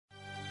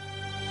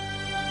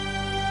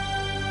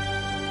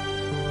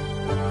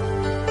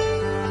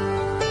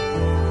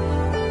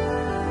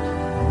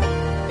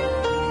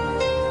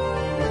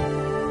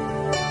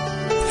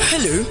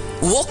Hello,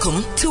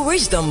 welcome to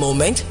Wisdom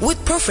Moment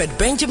with Prophet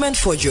Benjamin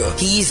Fojo.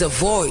 He is a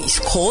voice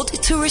called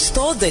to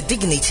restore the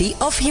dignity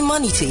of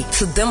humanity,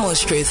 to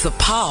demonstrate the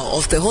power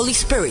of the Holy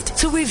Spirit,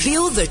 to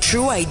reveal the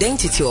true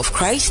identity of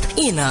Christ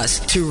in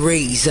us, to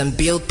raise and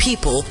build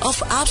people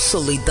of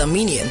absolute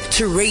dominion,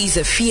 to raise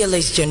a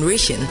fearless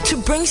generation, to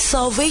bring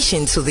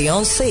salvation to the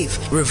unsafe,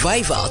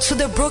 revival to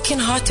the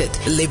brokenhearted,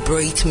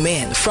 liberate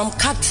men from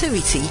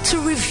captivity,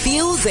 to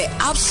reveal the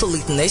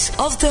absoluteness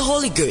of the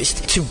Holy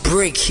Ghost, to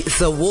break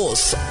the walls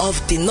of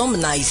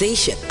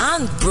denomination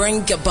and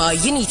bring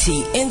about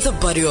unity in the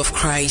body of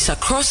Christ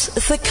across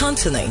the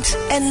continent.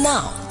 And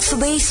now,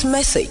 today's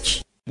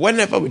message.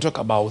 Whenever we talk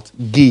about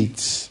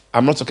gates,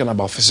 I'm not talking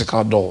about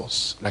physical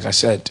doors. Like I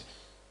said,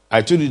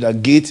 I told you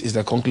that gate is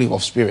the conclave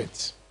of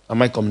spirits. Am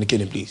I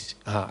communicating, please?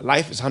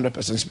 Life is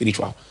 100%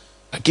 spiritual.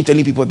 I keep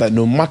telling people that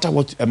no matter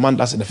what a man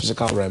does in the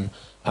physical realm,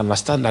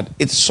 understand that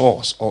its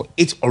source or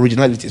its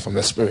originality is from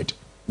the spirit.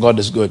 God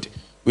is good.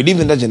 We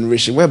live in that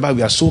generation whereby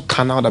we are so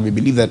carnal that we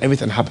believe that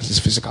everything happens is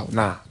physical.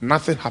 Nah,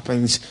 nothing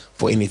happens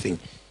for anything.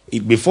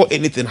 Before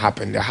anything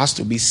happens, there has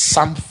to be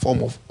some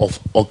form of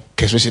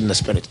orchestration in the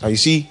spirit. Now you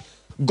see,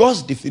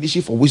 God's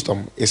definition for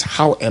wisdom is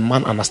how a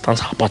man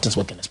understands how patterns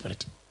work in the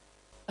spirit.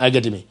 Are you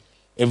getting me?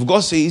 If God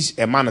says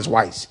a man is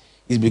wise,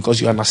 it's because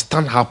you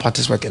understand how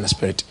patterns work in the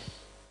spirit.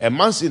 A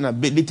man's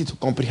inability to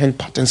comprehend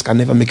patterns can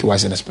never make you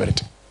wise in the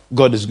spirit.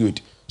 God is good.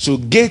 So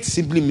gate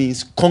simply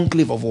means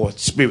conclave of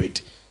what?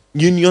 Spirit.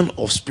 Union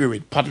of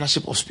spirit,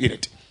 partnership of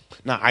spirit.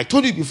 Now, I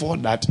told you before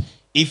that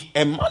if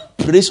a man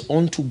prays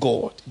unto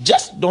God,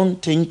 just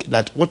don't think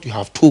that what you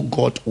have told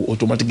God will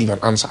automatically give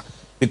an answer.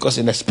 Because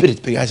in the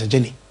spirit, prayer is a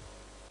journey.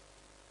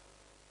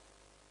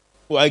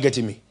 Oh, are you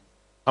getting me?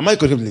 Am I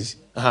correct, please?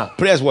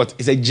 Prayer is what?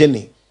 It's a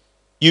journey.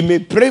 You may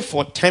pray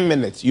for 10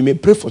 minutes. You may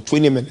pray for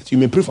 20 minutes. You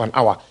may pray for an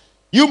hour.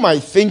 You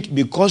might think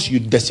because you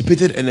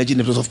dissipated energy in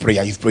the place of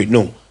prayer, you've prayed.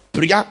 No.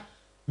 Prayer,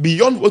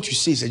 beyond what you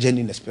say, is a journey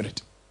in the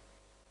spirit.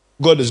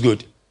 God is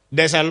good.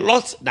 There's a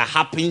lot that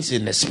happens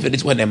in the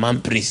spirit when a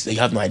man prays that you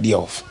have no idea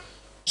of.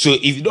 So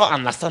if you don't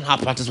understand how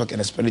practice work in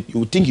the spirit,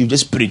 you would think you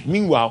just prayed.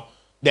 Meanwhile,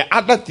 the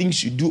other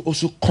things you do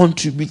also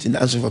contribute in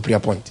the answer of a prayer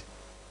point.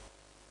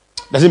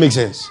 Does it make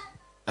sense?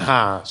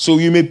 So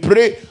you may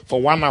pray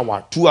for 1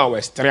 hour, 2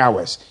 hours, 3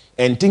 hours,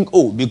 and think,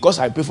 oh, because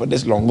I pray for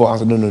this long, God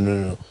answer.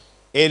 No.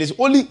 It is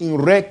only in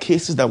rare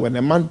cases that when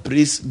a man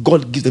prays,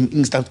 God gives them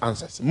instant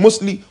answers.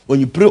 Mostly when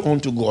you pray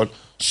unto God,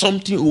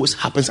 something always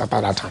happens after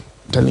that time.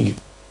 I'm telling you.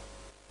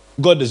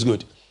 God is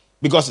good.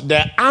 Because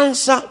the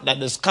answer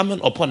that is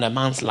coming upon a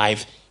man's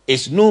life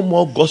is no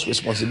more God's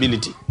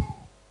responsibility.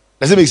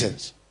 Does it make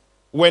sense?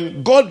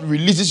 When God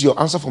releases your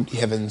answer from the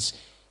heavens,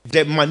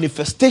 the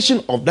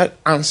manifestation of that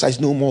answer is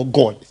no more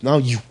God. It's now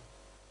you.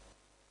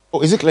 Oh,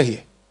 is it clear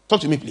here?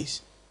 Talk to me,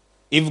 please.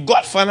 If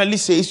God finally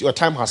says your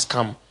time has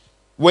come,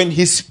 when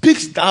he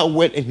speaks that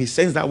word and he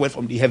sends that word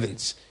from the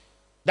heavens,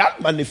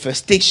 that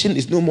manifestation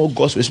is no more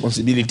God's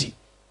responsibility.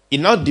 It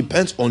now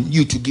depends on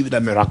you to give it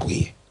a miracle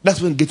here. That's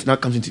when gate now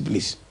comes into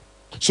place.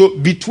 So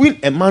between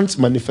a man's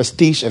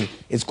manifestation,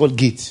 it's called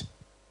gate.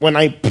 When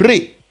I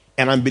pray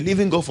and I'm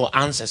believing God for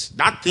answers,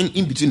 that thing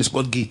in between is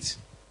called gate.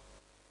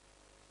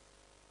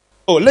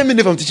 Oh, let me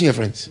know if I'm teaching your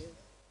friends.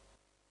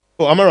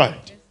 Oh, am I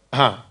right?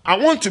 I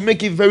want to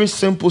make it very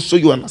simple so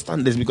you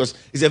understand this because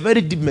it's a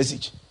very deep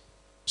message.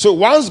 So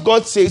once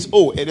God says,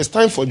 oh, it is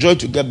time for Joy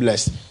to get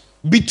blessed,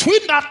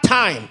 between that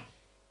time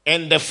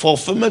and the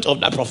fulfillment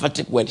of that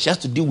prophetic word, she has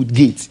to deal with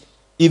gates.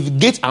 If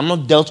gates are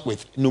not dealt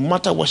with, no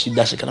matter what she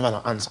does, she can have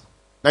an answer.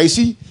 Now you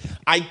see,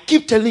 I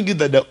keep telling you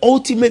that the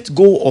ultimate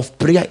goal of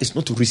prayer is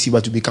not to receive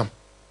but to become.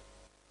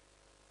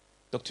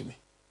 Talk to me.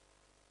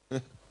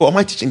 Oh, am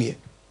I teaching here?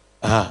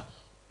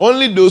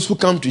 Only those who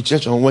come to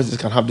church on Wednesdays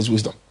can have this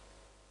wisdom.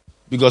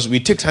 Because we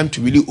take time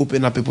to really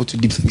open up people to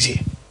deep things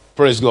here.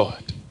 Praise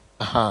God.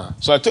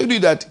 So I told you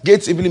that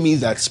gate simply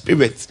means that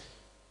spirit.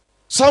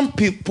 Some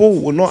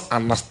people will not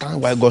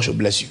understand why God should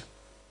bless you.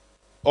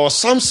 Or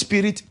some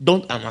spirit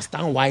don't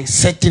understand why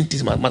certain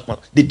things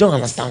they don't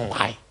understand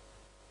why.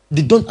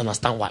 They don't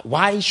understand why.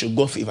 Why should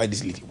God favor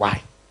this lady?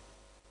 Why?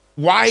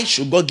 Why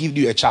should God give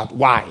you a child?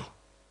 Why?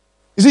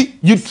 You see,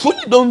 you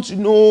truly don't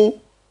know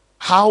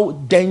how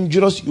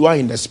dangerous you are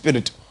in the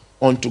spirit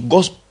until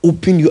God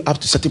open you up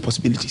to certain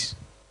possibilities.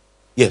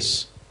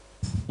 Yes.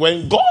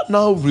 When God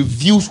now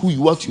reveals who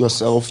you are to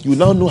yourself, you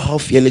now know how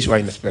fearless you are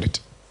in the spirit.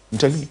 I'm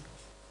telling you.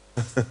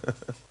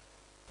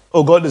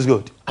 Oh, God is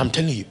good. I'm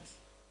telling you.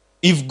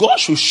 If God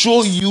should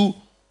show you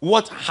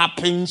what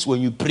happens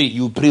when you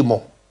pray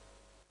more.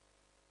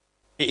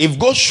 If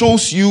God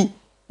shows you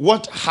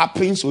what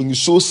happens when you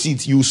sow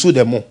seeds, you sow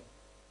them more.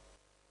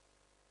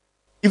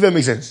 If that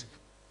makes sense.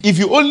 If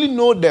you only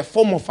know the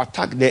form of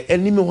attack the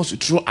enemy wants to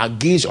throw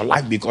against your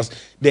life because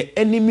the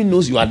enemy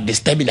knows you are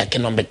disturbing the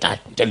kingdom big time.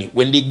 I'm telling you,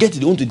 when they get it,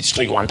 they want to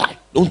destroy you one time.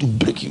 They want to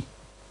break you.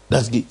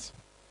 That's gates.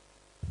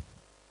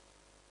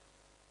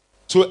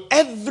 So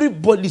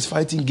everybody is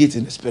fighting gates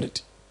in the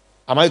spirit.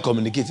 Am I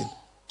communicating?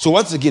 So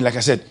once again, like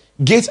I said,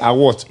 gates are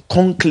what?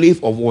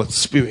 Conclave of what?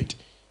 Spirit.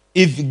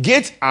 If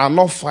gates are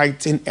not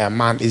fighting a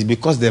man, it's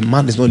because the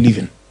man is not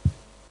living.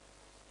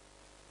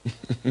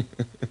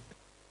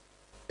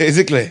 Is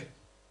it clear?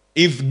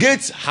 If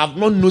gates have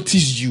not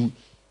noticed you,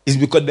 it's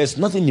because there's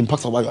nothing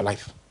impactful about your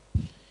life.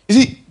 You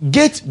see,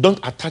 gates don't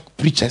attack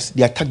preachers,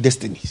 they attack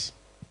destinies.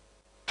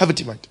 Have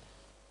it in mind.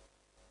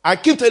 I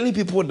keep telling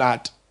people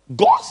that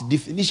God's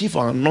definition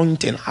for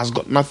anointing has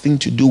got nothing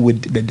to do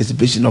with the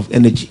dissipation of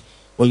energy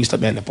when you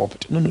stand behind the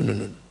pulpit.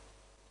 No.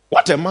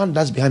 What a man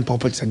does behind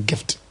pulpit is a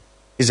gift.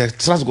 It's a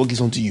trust God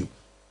gives unto you.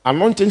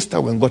 Anointing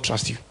starts when God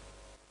trusts you.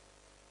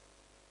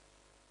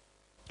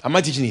 Am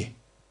I teaching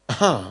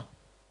you?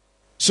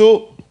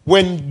 So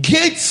when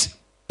gates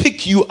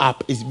pick you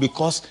up, it's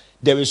because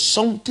there is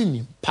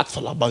something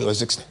impactful about your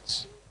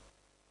existence.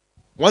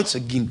 Once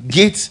again,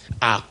 gates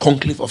are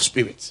conclave of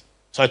spirits.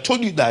 So I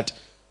told you that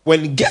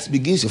when gates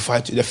begins to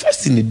fight you, the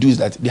first thing they do is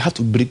that they have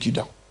to break you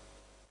down.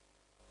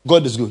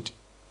 God is good.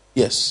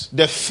 Yes.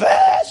 The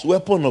first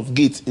weapon of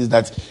gates is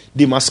that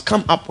they must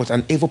come up with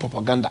an evil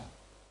propaganda.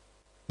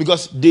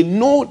 Because they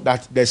know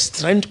that the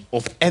strength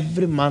of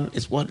every man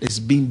is what is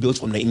being built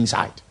from the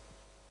inside.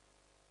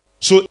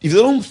 So if they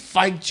don't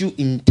fight you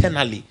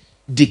internally,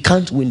 they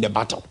can't win the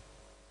battle.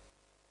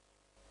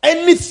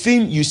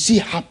 Anything you see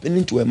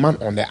happening to a man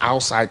on the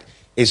outside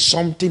is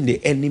something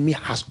the enemy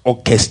has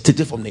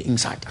orchestrated from the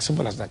inside. As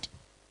simple as that.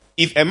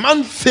 If a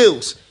man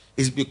fails,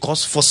 it's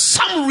because for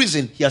some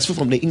reason he has failed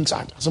from the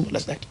inside. As simple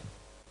as that.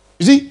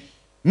 You see,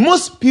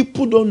 most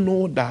people don't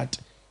know that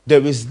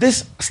there is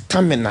this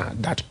stamina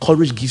that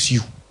courage gives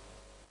you.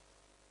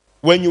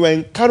 When you are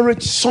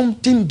encouraged,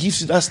 something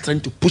gives you that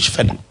strength to push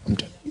further. I'm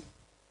telling you.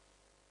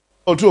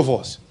 Oh, true of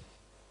us.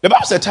 The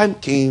Bible said time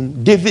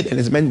came, David and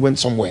his men went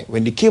somewhere.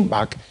 When they came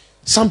back,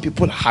 some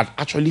people had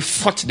actually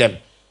fought them.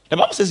 The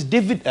Bible says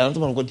David, and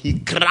God, he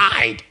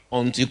cried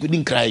until he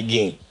couldn't cry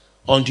again.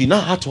 Until he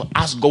now had to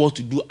ask God what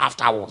to do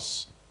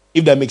afterwards.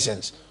 If that makes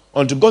sense.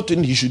 Until God told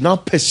him he should now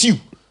pursue.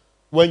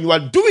 When you are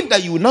doing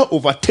that, you will now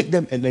overtake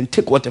them and then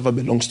take whatever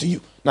belongs to you.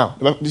 Now,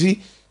 you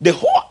see, the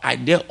whole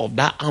idea of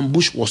that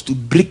ambush was to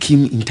break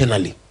him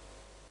internally.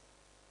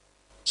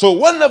 So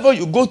whenever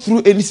you go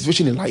through any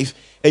situation in life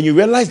and you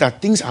realize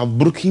that things are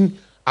broken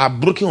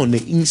on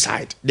the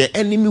inside, the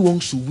enemy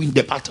wants to win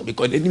the battle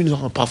because the enemy knows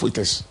how powerful it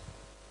is.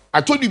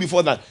 I told you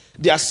before that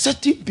there are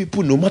certain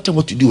people, no matter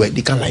what you do,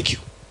 they can't like you.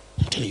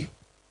 I'm telling you.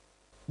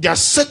 There are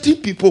certain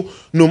people,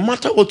 no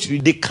matter what you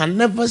do, they can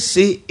never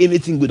say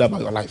anything good about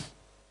your life.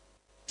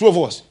 True of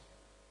us.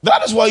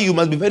 That is why you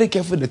must be very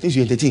careful with the things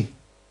you entertain.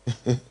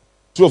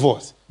 True of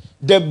us.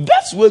 The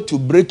best way to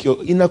break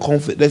your inner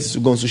confidence is to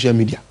go on social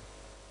media.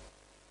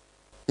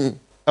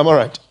 Am I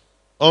right?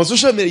 On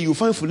social media, you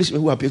find foolish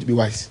men who appear to be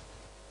wise.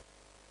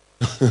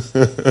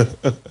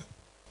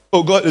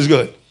 Oh, God is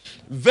good.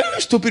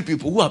 Very stupid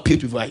people who appear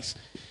to be wise.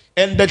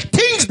 And the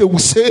things they will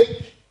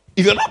say,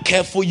 if you're not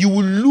careful, you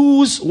will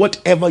lose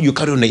whatever you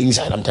carry on the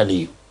inside, I'm telling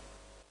you.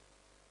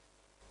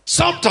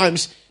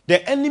 Sometimes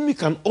the enemy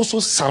can also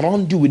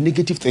surround you with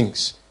negative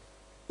things.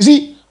 You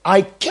see,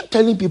 I keep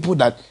telling people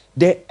that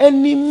the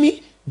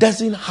enemy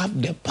doesn't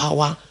have the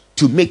power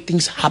to make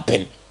things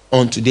happen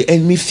until the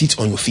enemy feeds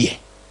on your fear.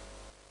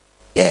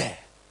 Yeah.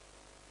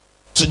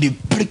 So they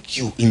break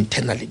you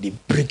internally. They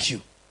break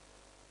you.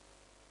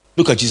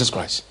 Look at Jesus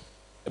Christ.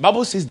 The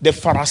Bible says the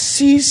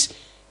Pharisees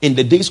in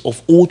the days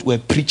of old were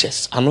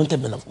preachers,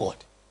 anointed men of God.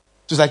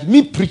 So it's like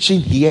me preaching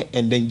here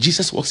and then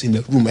Jesus walks in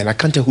the room and I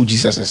can't tell who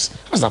Jesus is.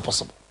 How's that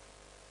possible?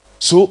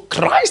 So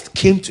Christ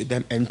came to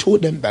them and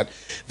told them that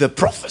the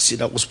prophecy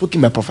that was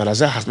spoken by Prophet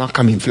Isaiah has now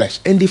come in flesh.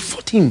 And they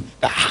fought him.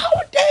 That how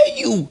dare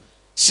you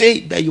say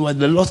that you are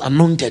the Lord's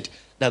anointed,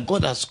 that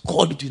God has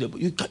called you to the...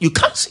 You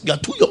can't say, you are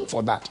too young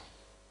for that.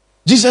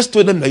 Jesus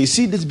told them that you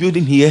see this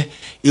building here,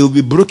 it will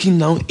be broken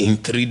down in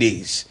 3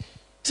 days.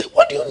 He said,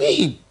 what do you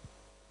mean?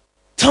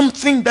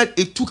 Something that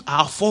it took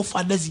our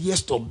forefathers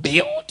years to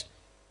build?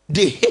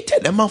 They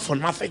hated the man for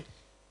nothing.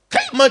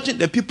 Can you imagine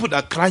the people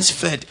that Christ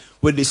fed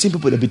were the same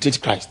people that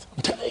betrayed Christ?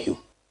 I'm telling you.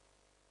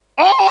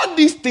 All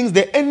these things,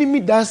 the enemy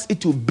does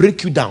it to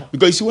break you down.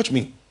 Because you see, watch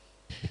me.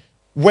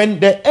 When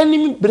the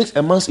enemy breaks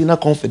a man's inner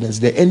confidence,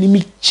 the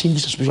enemy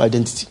changes his spiritual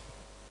identity.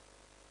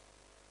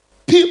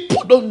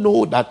 People don't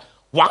know that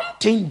one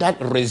thing that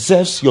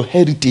reserves your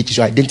heritage is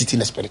your identity in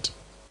the spirit.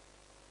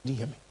 Did you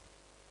hear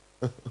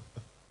me?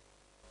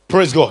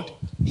 Praise God.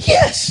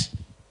 Yes.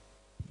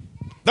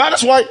 That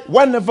is why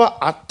whenever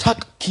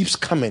attack keeps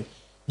coming,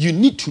 you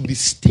need to be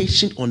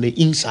stationed on the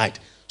inside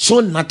so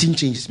nothing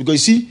changes.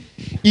 Because you see,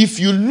 if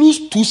you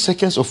lose 2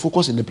 seconds of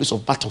focus in the place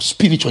of battle,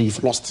 spiritually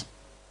you've lost.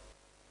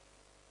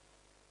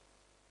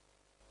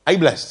 Are you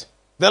blessed?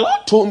 The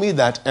Lord told me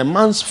that a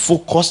man's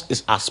focus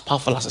is as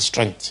powerful as his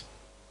strength.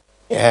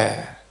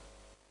 Yeah.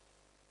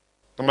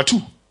 Number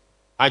 2,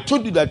 I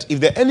told you that if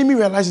the enemy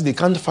realizes they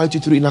can't fight you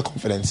through inner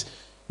confidence,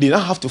 they now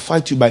have to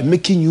fight you by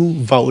making you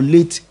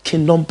violate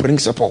kingdom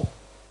principle.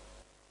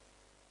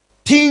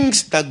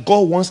 Things that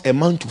God wants a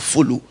man to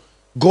follow,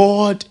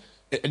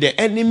 the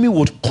enemy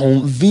would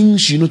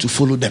convince you not to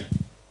follow them.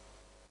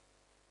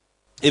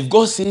 If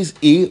God says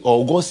A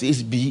or God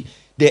says B,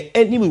 the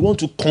enemy want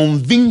to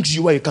convince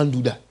you why you can't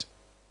do that.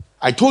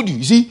 I told you,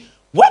 you see,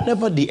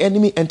 whenever the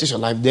enemy enters your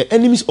life, the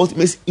enemy's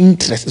ultimate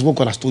interest is what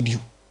God has told you.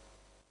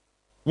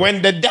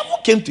 When the devil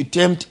came to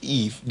tempt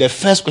Eve, the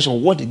first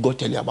question, what did God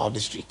tell you about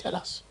this tree? Tell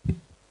us.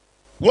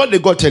 What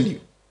did God tell you?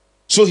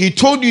 So he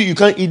told you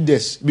can't eat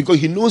this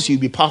because he knows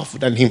you'll be powerful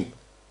than him.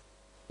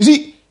 You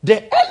see,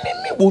 the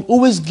enemy will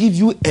always give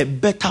you a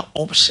better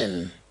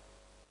option.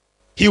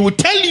 He will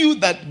tell you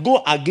that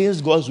go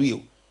against God's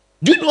will.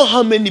 Do you know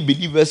how many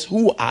believers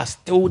who are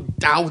still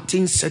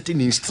doubting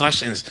certain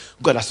instructions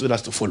God has told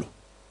us to follow?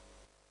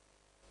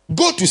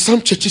 Go to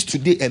some churches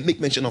today and make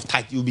mention of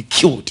tithe. You'll be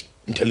killed,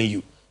 I'm telling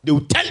you. They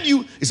will tell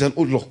you it's an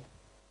old law.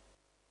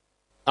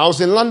 I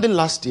was in London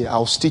last year. I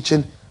was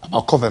teaching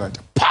about covenant.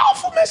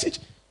 Powerful message.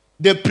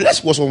 The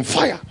place was on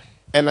fire.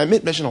 And I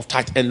made mention of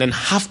tithe. And then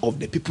half of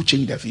the people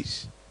changed their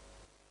views.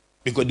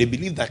 Because they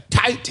believe that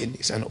tithing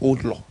is an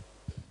old law.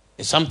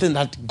 It's something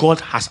that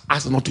God has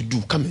asked not to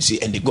do. Come and see.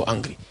 And they go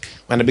angry.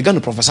 When I began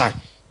to prophesy,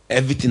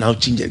 everything now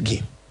changed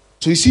again.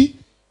 So you see,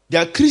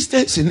 there are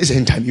Christians in this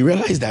end time. You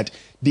realize that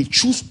they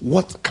choose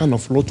what kind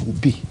of law will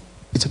be.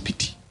 It's a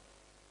pity.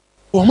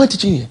 Oh, am I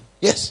teaching you?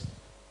 Yes.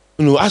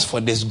 As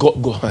for this, go.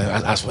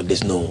 As for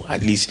this, no.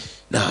 At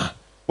least, nah.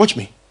 Watch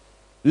me.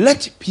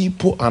 Let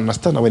people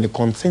understand that when it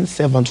concerns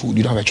servanthood,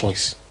 you don't have a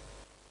choice.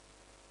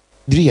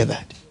 Did you hear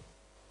that?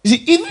 You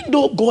see, even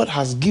though God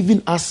has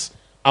given us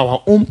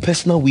our own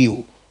personal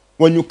will,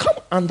 when you come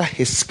under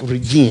his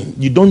regime,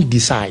 you don't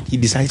decide. He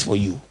decides for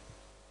you.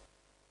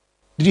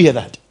 Did you hear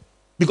that?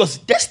 Because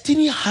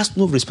destiny has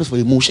no respect for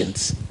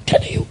emotions.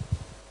 Tell you.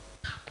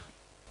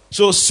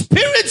 So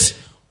spirits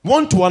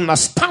want to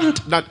understand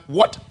that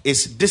what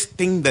is this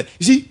thing that...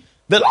 You see,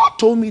 the Lord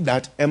told me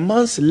that a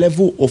man's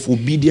level of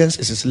obedience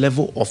is his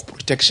level of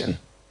protection.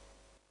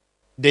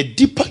 The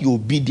deeper your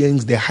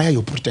obedience, the higher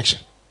your protection.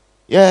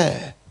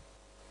 Yeah.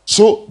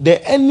 So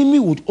the enemy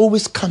would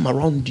always come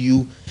around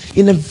you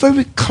in a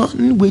very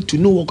cunning way to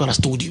know what God has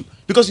told you.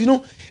 Because, the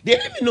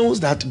enemy knows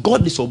that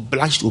God is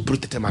obliged to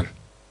protect a man.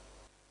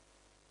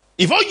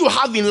 If all you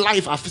have in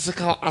life are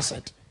physical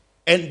assets,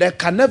 and there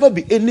can never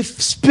be any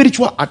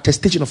spiritual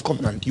attestation of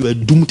covenant, you are a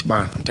doomed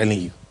man, I'm telling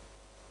you.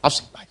 I've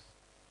seen life.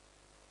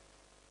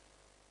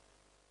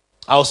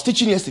 I was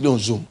teaching yesterday on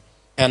Zoom,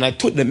 and I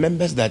told the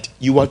members that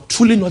you are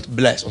truly not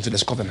blessed until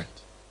there's covenant.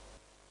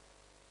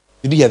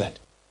 Did you hear that?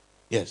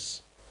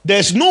 Yes.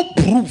 There's no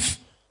proof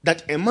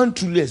that a man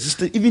truly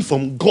existed, even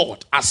from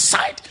God,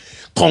 aside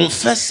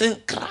confessing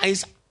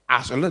Christ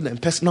as your Lord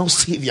and personal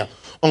Savior,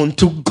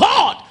 until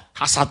God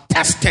has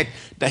attested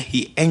that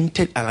he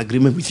entered an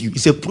agreement with you.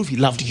 It's a proof he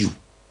loved you.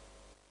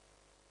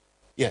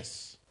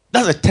 Yes.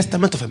 That's a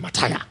testament of a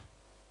martyr.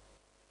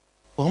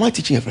 What am I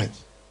teaching your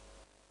friends?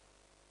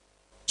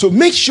 So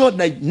make sure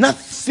that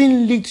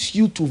nothing leads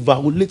you to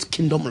violate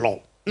kingdom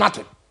law.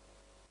 Nothing.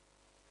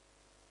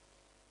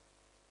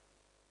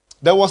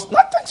 There was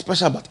nothing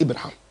special about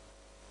Abraham.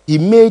 He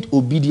made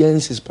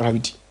obedience his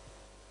priority.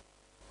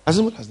 As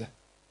simple as that.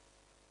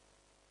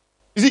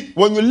 You see,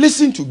 when you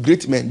listen to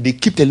great men, they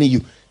keep telling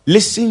you,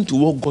 listen to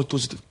what God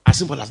told you to do. As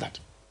simple as that.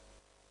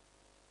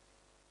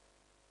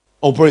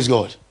 Oh, praise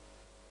God.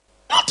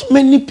 Not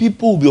many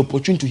people will be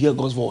opportune to hear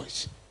God's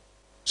voice.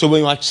 So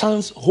when you have a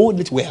chance, hold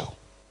it well.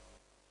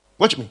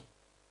 Watch me.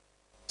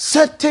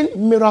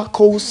 Certain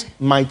miracles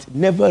might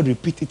never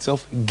repeat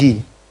itself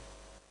again.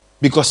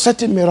 Because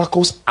certain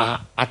miracles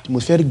are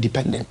atmospheric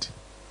dependent.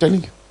 I'm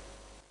telling you.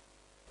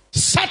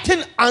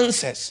 Certain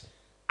answers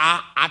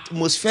are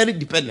atmospheric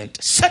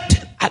dependent.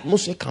 Certain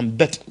atmosphere can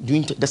bet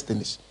during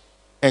destinies.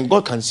 And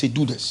God can say,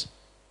 do this.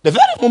 The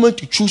very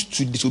moment you choose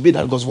to disobey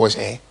that God's voice,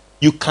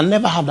 you can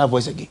never have that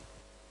voice again.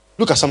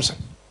 Look at Samson.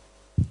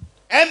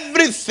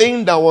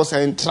 Everything that was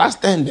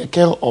entrusted in the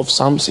care of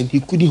Samson, he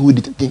couldn't hold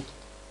it again.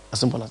 As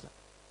simple as that.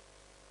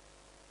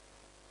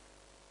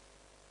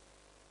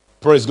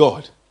 Praise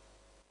God.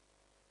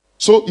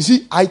 So, you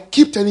see, I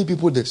keep telling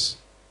people this.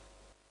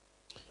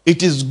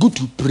 It is good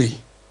to pray,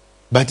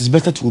 but it's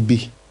better to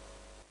obey.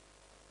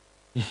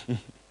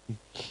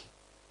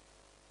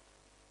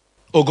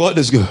 Oh, God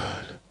is good.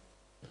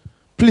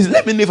 Please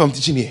let me know if I'm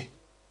teaching here.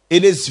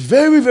 It is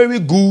very, very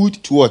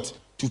good to what?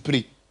 To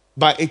pray.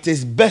 But it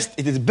is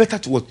better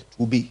to what?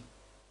 To obey.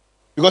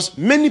 Because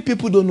many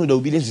people don't know that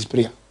obedience is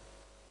prayer.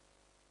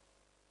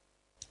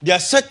 There are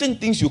certain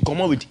things you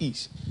come out with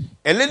ease.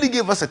 A lady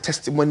gave us a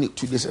testimony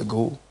 2 days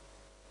ago.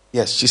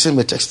 Yes, she sent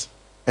me a text.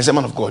 I said,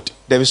 man of God,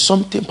 there is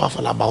something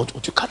powerful about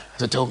what you carry. I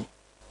said, tell me.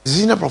 This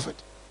is a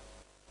prophet.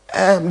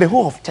 The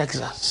whole of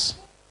Texas,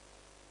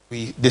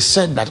 they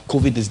said that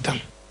COVID is done.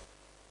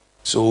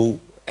 So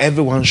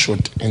everyone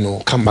should,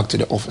 come back to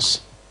the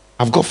office.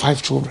 I've got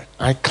 5 children.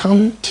 I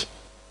can't,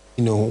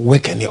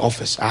 work in the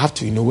office. I have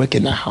to, work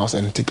in the house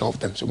and take care of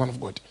them. So, man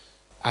of God,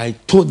 I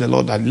told the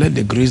Lord that let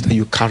the grace that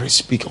you carry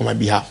speak on my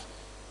behalf.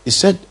 He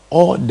said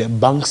all the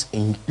banks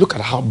look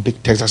at how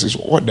big Texas is.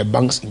 All the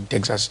banks in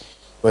Texas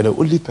were the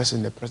only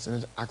person the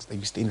president asked that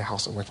you stay in the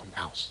house and work from the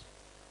house.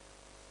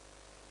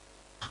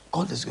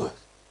 God is good.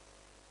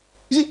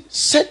 You see,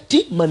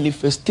 certain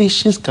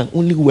manifestations can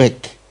only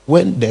work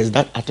when there's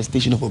that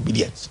attestation of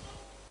obedience.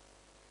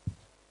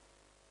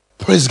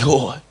 Praise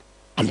God.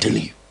 I'm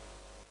telling you.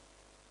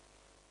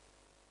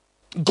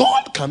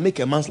 God can make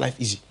a man's life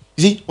easy.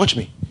 You see, watch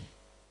me.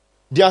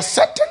 There are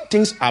certain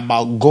things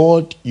about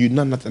God you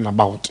know nothing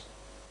about,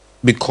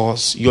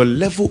 because your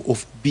level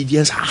of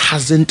obedience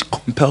hasn't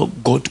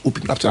compelled God to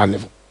open up to that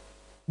level.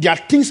 There are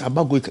things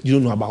about God you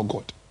don't know about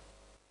God.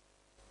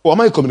 Or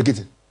am I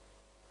communicating?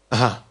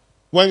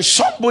 When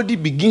somebody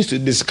begins to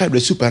describe the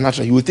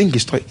supernatural, you will think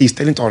he's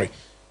telling story.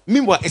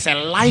 Meanwhile, it's a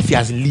life he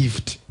has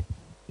lived.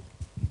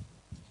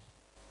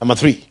 Number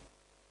 3.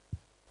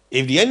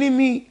 If the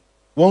enemy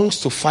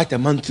wants to fight a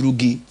man through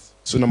gates,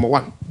 so number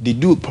 1, they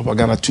do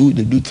propaganda. 2,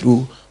 they do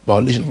through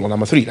violation of law.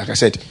 Number 3, like I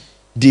said,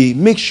 they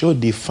make sure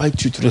they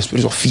fight you through the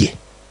spirit of fear.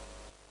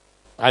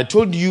 I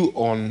told you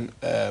on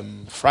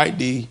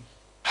Friday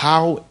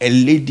how a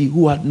lady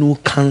who had no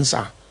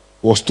cancer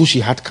was told she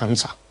had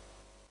cancer.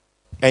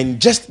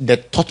 And just the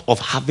thought of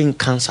having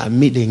cancer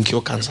made her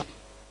incur cancer.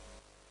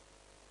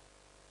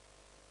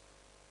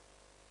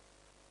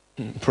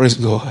 Praise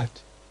God.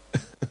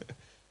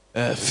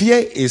 Fear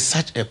is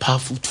such a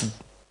powerful tool.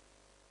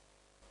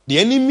 The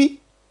enemy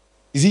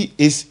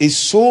is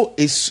so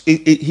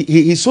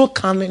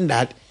cunning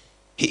that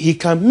he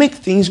can make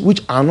things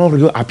which are not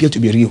real appear to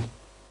be real.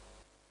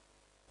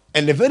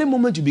 And the very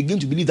moment you begin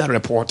to believe that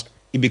report,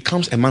 it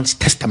becomes a man's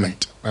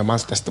testament or a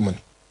man's testimony.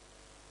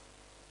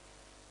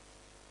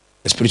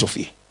 The spirit of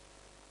fear.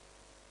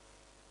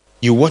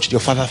 You watched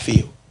your father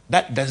fail.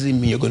 That doesn't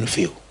mean you're going to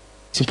fail.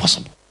 It's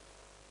impossible.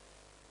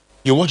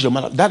 You watch your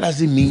mother. That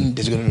doesn't mean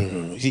there's going to...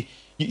 No.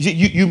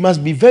 You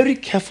must be very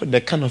careful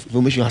the kind of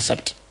information you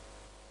accept.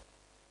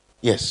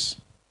 Yes.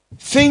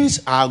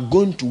 Things are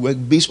going to work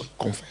based on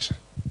confession.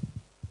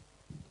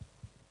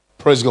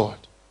 Praise God.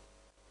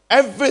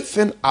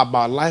 Everything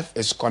about life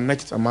is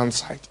connected to man's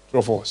side. True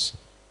of us.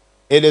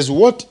 It is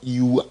what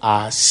you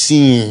are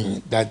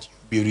seeing that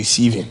you'll be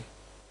receiving.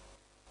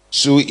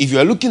 So if you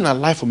are looking at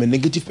life from a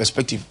negative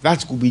perspective,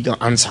 that could be your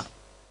answer.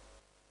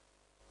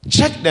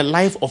 Check the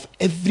life of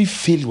every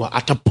failure.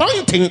 At a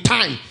point in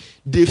time,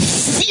 they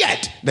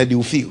feared that they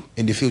will fail,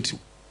 and they failed too.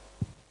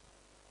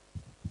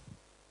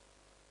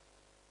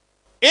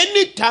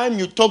 Anytime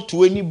you talk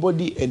to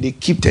anybody and they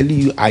keep telling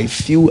you, I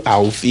feel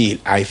I'll fail,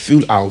 I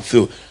feel I'll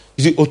fail,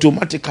 you see,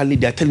 automatically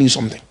they're telling you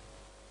something.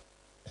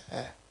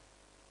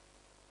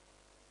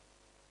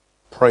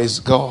 Praise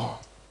God.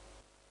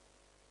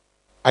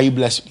 Are you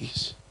blessed,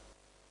 please?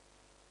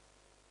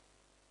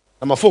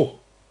 Number 4,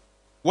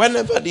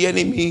 whenever the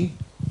enemy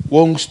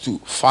wants to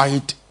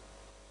fight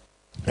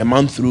a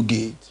man through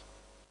gate,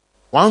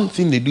 one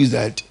thing they do is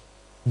that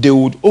they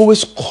would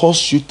always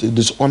cause you to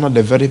dishonor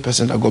the very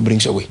person that God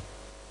brings away.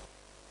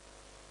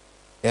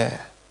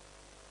 Yeah.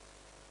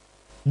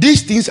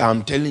 These things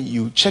I'm telling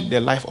you, check the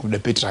life of the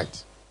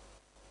patriarchs.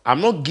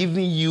 I'm not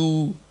giving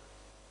you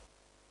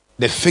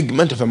the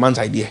figment of a man's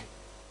idea.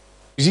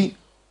 You see,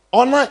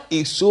 honor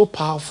is so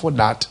powerful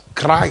that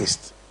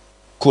Christ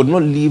could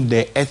not leave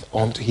the earth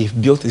until he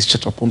built his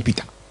church upon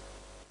Peter.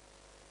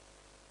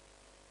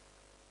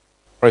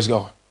 Praise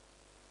God.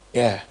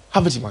 Yeah.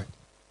 Have it in mind.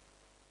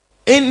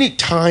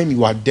 Anytime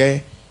you are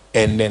there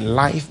and then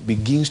life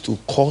begins to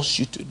cause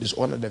you to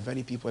dishonor the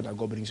very people that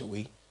God brings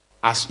away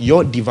as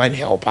your divine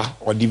helper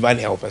or divine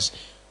helpers,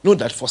 know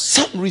that for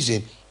some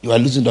reason you are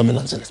losing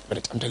dominance in the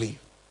spirit. I'm telling you.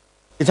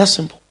 It's that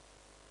simple.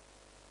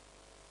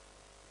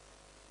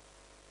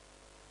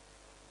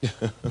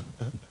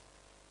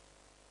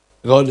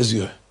 God is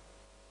good.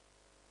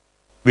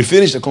 We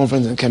finished the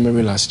conference in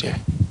Cameroon last year.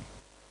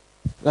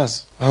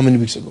 That's how many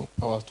weeks ago?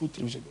 About 2-3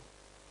 weeks ago.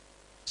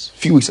 A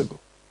few weeks ago.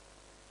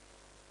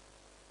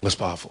 It was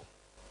powerful.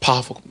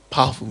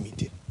 Powerful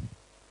meeting.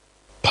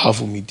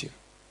 Powerful meeting.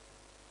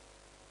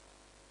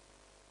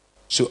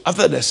 So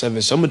after the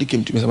service, somebody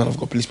came to me and said, man of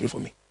God, please pray for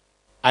me.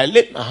 I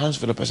laid my hands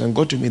for the person.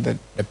 God told me that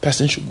the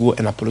person should go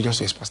and apologize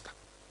to his pastor.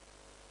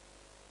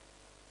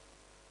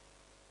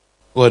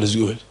 God is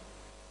good.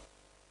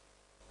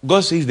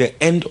 God says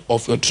the end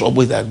of your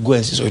trouble is that go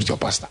and say sorry to your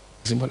pastor.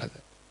 Simple like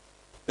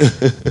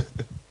that.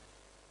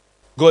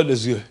 God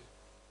is good.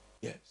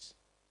 Yes.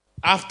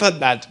 After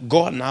that,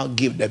 God now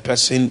gave the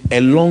person a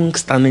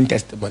long-standing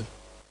testimony.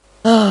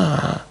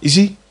 You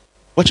see,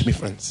 watch me,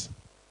 friends.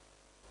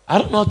 I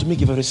don't know how to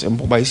make it very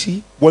simple, but you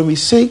see, when we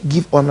say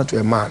give honor to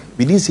a man,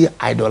 we didn't say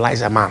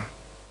idolize a man.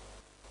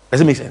 Does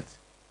it make sense?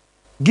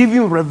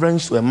 Giving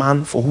reverence to a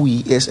man for who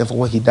he is and for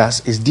what he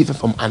does is different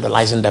from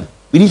idolizing them.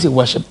 We didn't say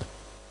worship.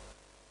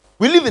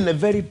 We live in a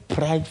very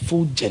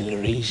prideful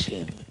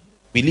generation.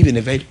 We live in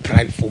a very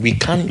prideful. We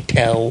can't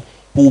tell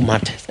who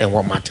matters and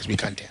what matters. We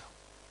can't tell.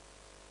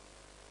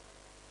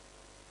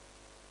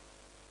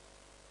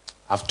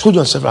 I've told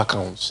you on several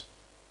accounts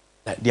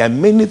that there are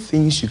many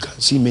things you can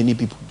see many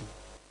people do.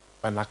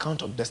 By an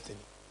account of destiny,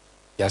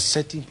 there are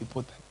certain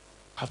people that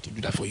have to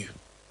do that for you.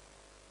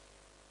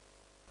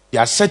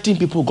 There are certain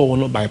people God will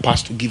not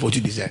bypass to give what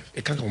you deserve.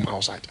 It can't come from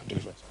outside.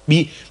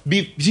 Be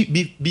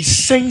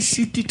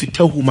sensitive to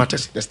tell who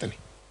matters in destiny.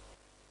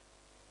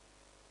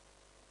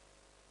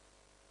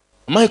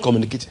 Am I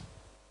communicating?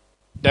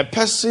 The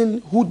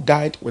person who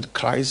died with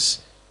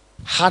Christ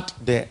had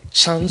the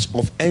chance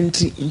of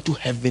entering into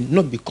heaven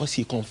not because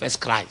he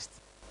confessed Christ,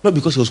 not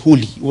because he was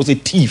holy. He was a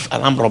thief,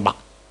 an armed robber.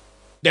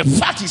 The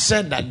fact he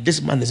said that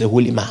this man is a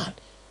holy man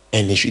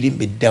and he shouldn't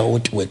be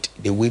dealt with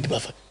the way people.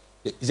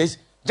 He says,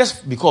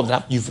 just because of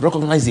that, you've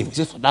recognized him. He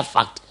says, for that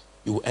fact,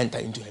 you will enter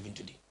into heaven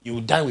today. You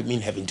will die with me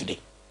in heaven today.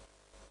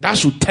 That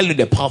should tell you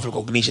the power of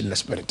recognition in the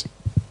spirit.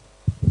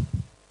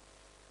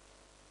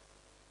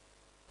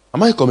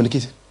 Am I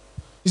communicating?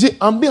 You see,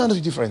 I'm being honest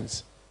with you,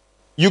 friends.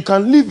 You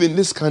can live in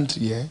this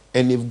country,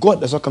 and if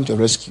God does not come to your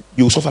rescue,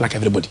 you will suffer like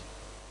everybody.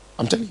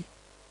 I'm telling you.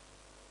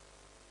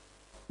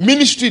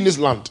 Ministry in this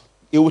land,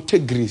 it will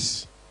take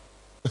grace.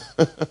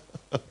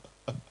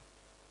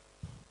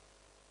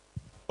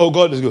 Oh,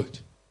 God is good.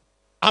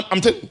 I'm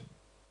telling you.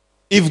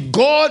 If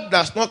God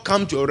does not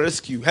come to your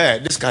rescue,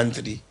 this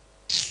country.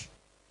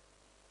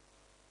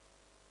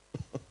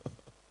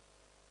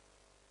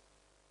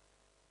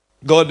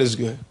 God is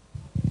good.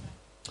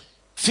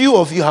 Few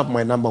of you have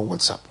my number on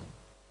WhatsApp.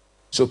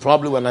 So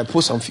probably when I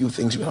post some few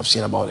things, you have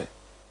seen about it.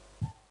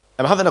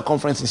 I'm having a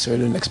conference in Sierra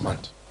Leone next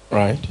month.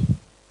 Right?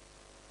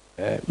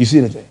 You see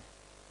it there?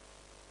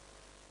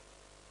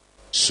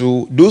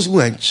 So those who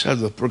are in charge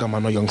of the program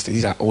are not youngsters.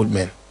 These are old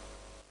men.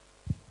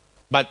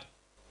 But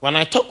when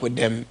I talk with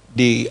them,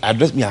 they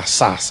address me as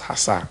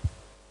Sir.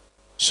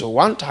 So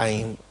one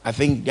time, I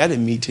think they had a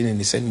meeting and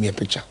they sent me a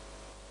picture.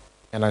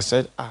 And I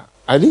said,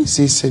 I didn't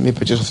say send me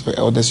pictures of your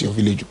elders in your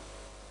village.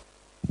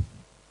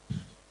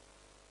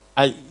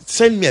 I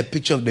send me a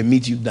picture of the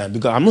meet you've done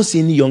because I'm not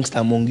seeing any youngster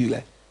among you.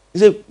 Like, he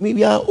said,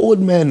 maybe I'm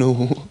old man.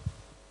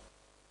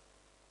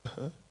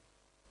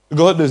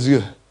 God is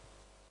good.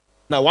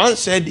 Now, one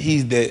said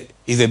he's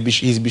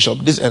bishop.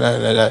 This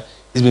and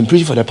he's been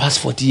preaching for the past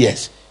 40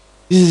 years.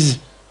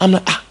 I'm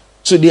like,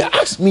 So they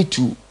asked me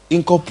to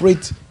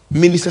incorporate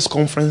ministers'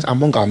 conference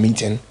among our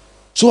meeting.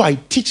 So I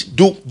teach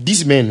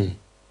these men.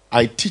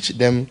 I teach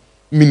them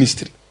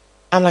ministry.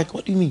 I'm like,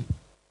 what do you mean?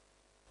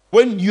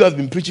 When you have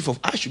been preaching for,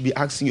 I should be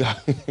asking you.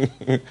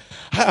 I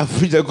have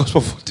preached the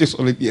gospel for 40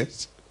 solid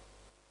years.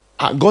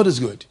 God is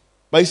good.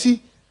 But you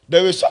see,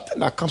 there is something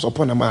that comes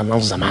upon a man and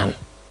loves a man.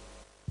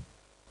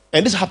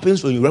 And this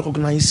happens when you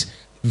recognize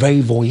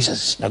very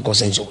voices that God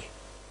sends away.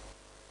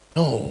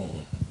 No.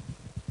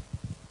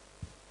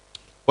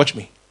 Watch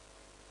me.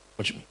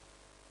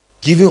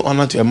 Giving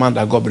honor to a man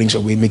that God brings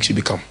away makes you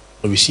become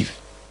or receive.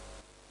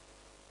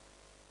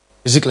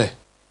 Is it clear?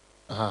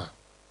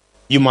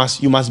 You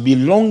must be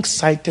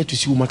long-sighted to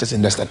see who matters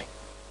in destiny.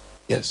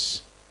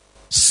 Yes.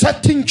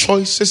 Certain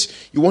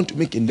choices you want to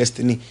make in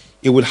destiny,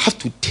 it will have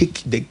to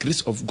take the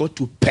grace of God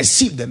to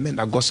perceive the men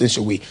that God sends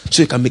your way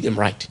so you can make them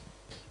right.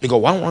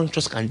 Because one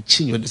trust can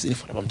change your destiny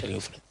forever, I'm telling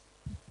you, friend.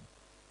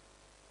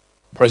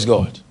 Praise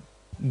God.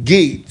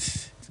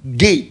 Gates.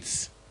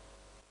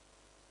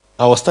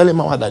 I was telling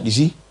Mama that, you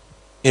see,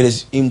 it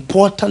is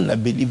important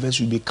that believers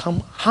will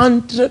become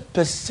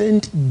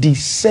 100%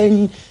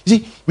 discern. You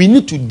see, we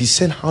need to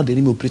discern how the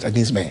enemy operates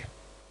against men.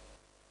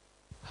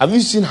 Have you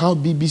seen how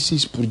BBC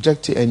is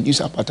projecting a news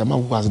about a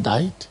man who has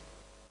died?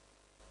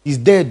 He's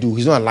dead, though.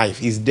 He's not alive.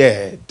 He's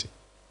dead.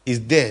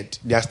 They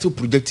are still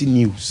projecting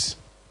news.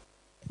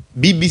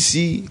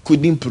 BBC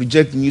couldn't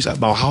project news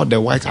about how the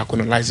whites are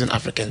colonizing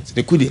Africans.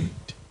 They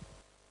couldn't.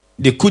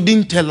 They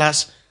couldn't tell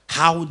us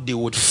how they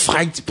would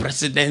fight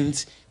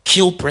presidents,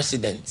 kill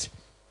presidents.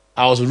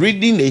 I was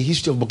reading the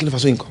history of Burkina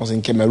Faso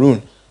in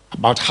Cameroon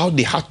about how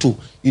they had to,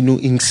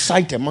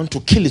 incite a man to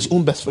kill his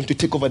own best friend to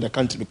take over the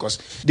country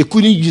because they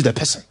couldn't use the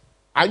person.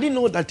 I didn't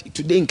know that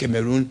today in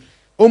Cameroon,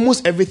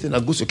 almost everything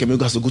that goes to Cameroon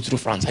has to go through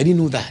France. I didn't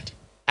know that.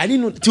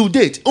 Till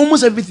date,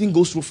 almost everything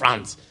goes through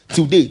France.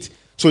 Till date.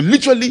 So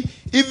literally,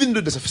 even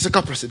though there's a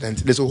physical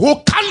president, there's a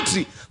whole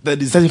country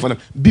that is deciding for them.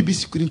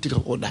 BBC couldn't take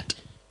up all that.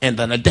 And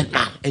then a dead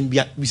man. And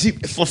we see,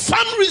 for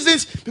some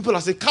reasons, people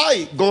are saying,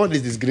 Kai, God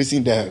is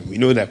disgracing them. We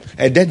know that.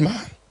 A dead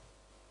man.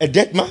 A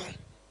dead man.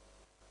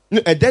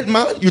 A dead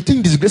man? You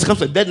think disgrace comes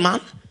to a dead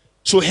man?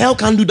 So hell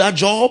can't do that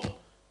job?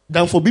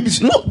 Than for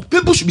BBC? No,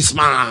 people should be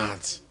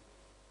smart.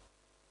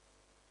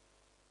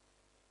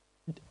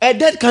 A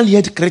dead can't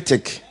yet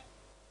critic.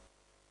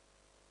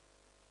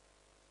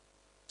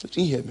 Did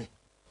you hear me?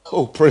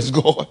 Oh, praise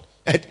God.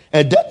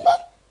 A dead man?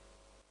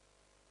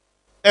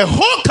 A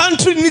whole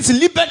country needs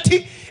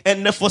liberty,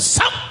 and for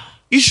some,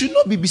 it should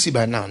not be BBC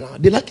by now.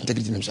 They lack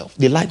integrity in themselves.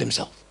 They lie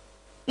themselves.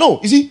 No,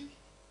 you see,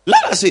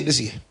 let us say this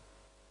here.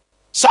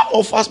 Some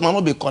of us might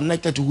not be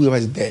connected to whoever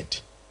is dead.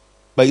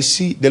 But you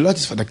see, the Lord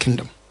is for the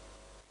kingdom.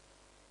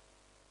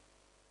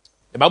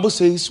 The Bible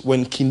says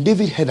when King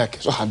David heard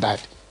that Saul had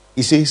died,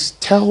 he says,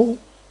 tell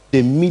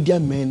the media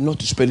men not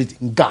to spread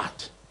it in God.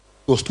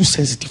 He was too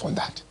sensitive on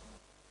that.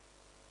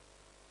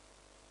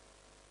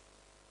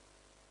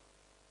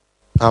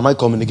 Am I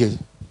communicating?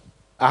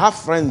 I have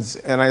friends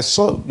and I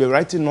saw the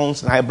writing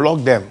nonsense and I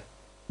blocked them.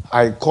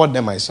 I called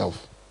them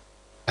myself.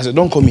 I said,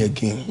 don't call me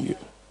again.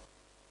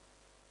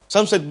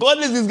 Some said, God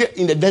is this guy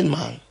in the dead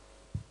man.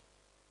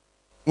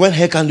 When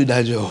he can do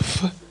that job?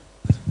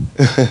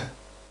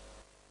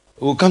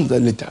 We'll come to that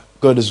later.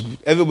 God is good.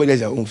 Everybody has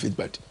their own faith,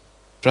 but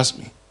trust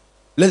me.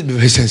 Let's be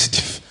very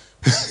sensitive.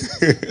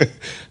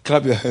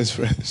 Clap your hands,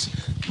 friends.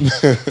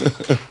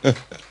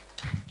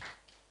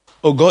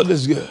 Oh, God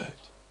is good.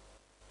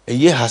 A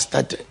year has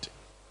started.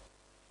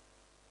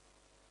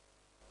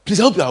 Please,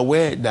 I hope you are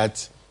aware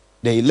that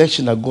the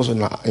election that goes on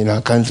in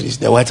our countries,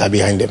 the whites are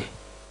behind them.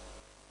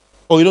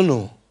 Oh, you don't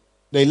know?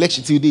 The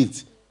election till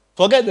date.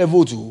 Forget the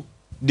vote.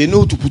 They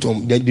know who to put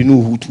on. They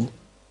know who to.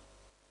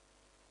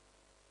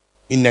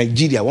 In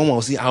Nigeria, one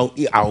will say,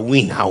 I'll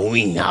win.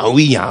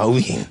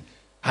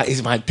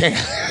 It's my turn.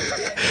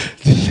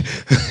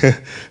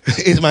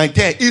 It's my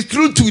turn. It's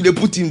true too. They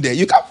put him there.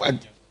 You can't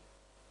find.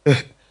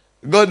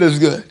 God is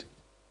good.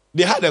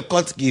 They had a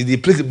court case. They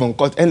placed it on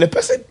court, and the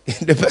person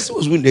who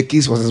was winning the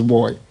case was his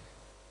boy.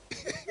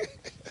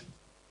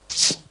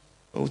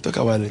 We'll talk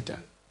about it later.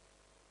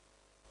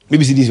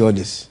 Maybe see this or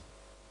this.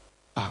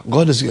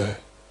 God is good.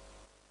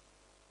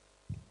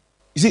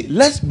 You see,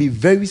 let's be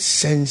very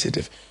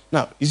sensitive.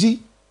 Now, you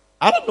see,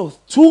 I don't know,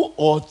 2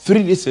 or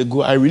 3 days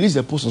ago, I released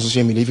a post on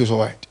social media, if you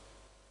saw it.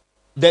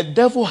 The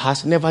devil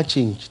has never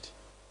changed.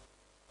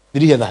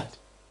 Did you hear that?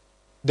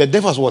 The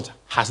devil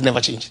has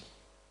never changed.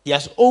 He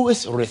has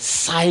always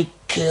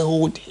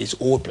recycled his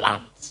old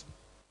plans.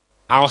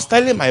 I was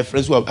telling my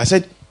friends, I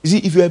said, you see,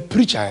 if you're a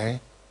preacher,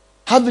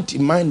 have it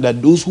in mind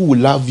that those who will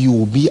love you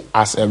will be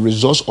as a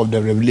result of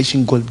the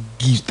revelation God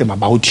gives them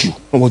about you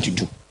and what you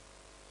do.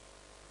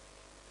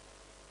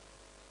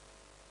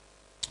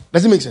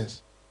 Does it make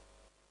sense?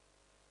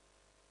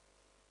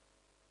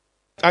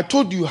 I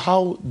told you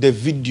how the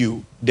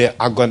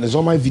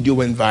Agonizoma video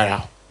went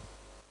viral.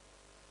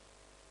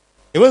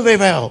 It went very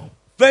viral.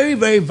 Very,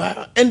 very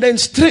viral. And then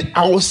straight,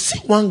 I was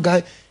seeing one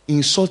guy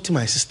insulting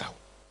my sister.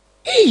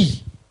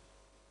 Hey,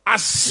 I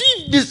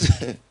see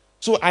this.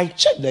 So I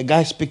checked the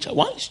guy's picture.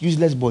 One is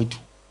useless boy too.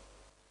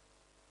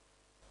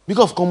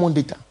 Because of common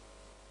data.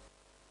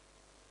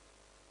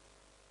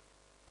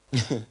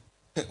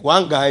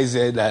 One guy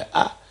said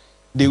that,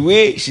 the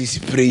way she's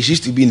praying, she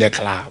used to be in the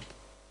club.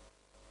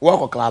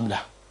 Walk a club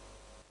there.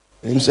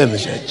 Himself in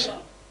church.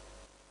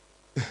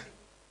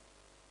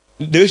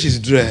 The way she's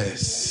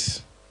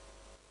dressed.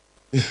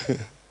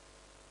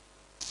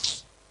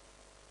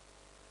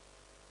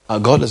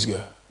 God is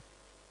good.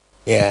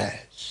 Yeah.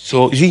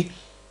 So, you see,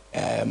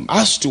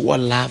 as to what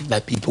love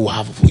that people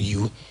have for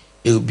you,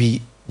 it will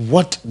be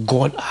what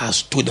God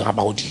has told them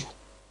about you,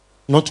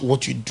 not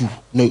what you do.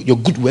 No, your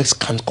good works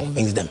can't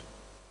convince them.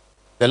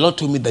 The Lord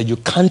told me that you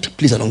can't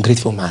please an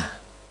ungrateful man.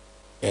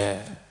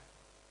 Yeah.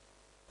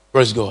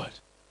 Praise God.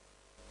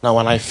 Now,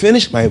 when I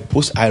finished my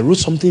post, I wrote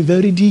something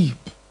very deep.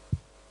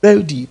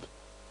 Very deep.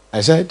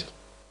 I said,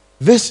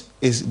 this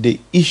is the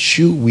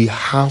issue we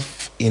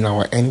have in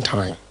our end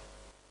time.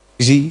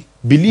 You see,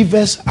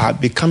 believers are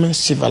becoming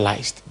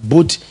civilized,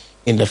 both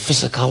in the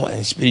physical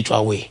and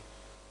spiritual way.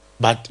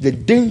 But the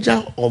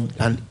danger of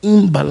an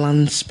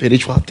imbalanced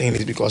spiritual thing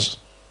is because,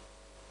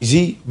 you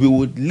see, we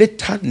would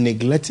later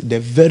neglect the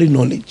very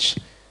knowledge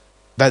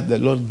that the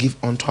Lord gave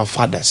unto our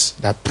fathers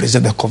that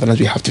preserve the covenant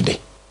we have today.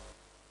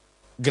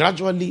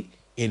 Gradually,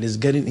 it is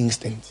getting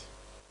extinct.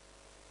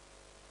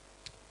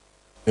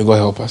 May God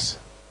help us.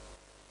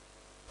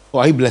 Oh,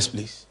 are you blessed,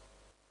 please?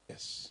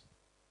 Yes.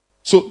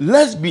 So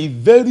let's be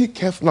very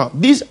careful now.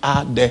 These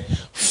are the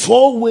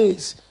 4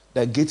 ways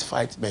that gates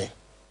fight men.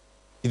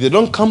 If they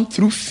don't come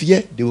through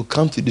fear, they will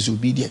come through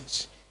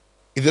disobedience.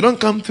 If they don't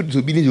come through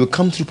disobedience, they will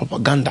come through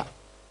propaganda.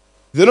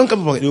 If they don't come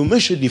through propaganda, they will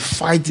make sure they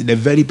fight the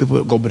very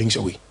people God brings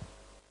away.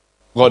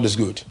 God is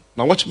good.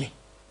 Now watch me.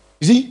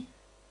 You see,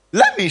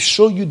 let me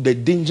show you the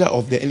danger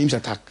of the enemy's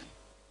attack.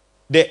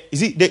 The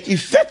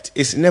effect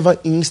is never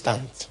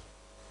instant.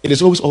 It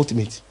is always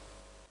ultimate.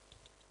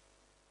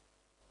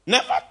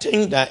 Never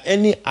think that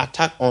any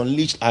attack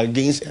unleashed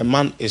against a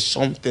man is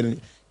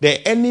something.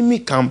 The enemy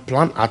can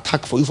plan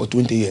attack for you for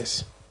 20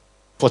 years,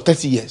 for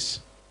 30 years,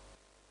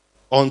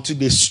 until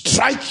they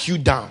strike you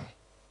down.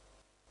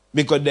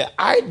 Because the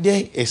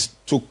idea is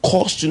to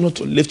cause you not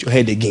to lift your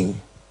head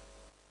again.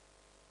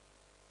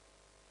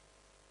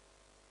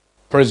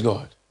 Praise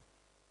God.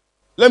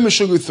 Let me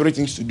show you 3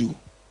 things to do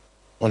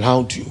on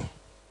how to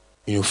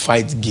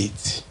fight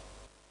gate.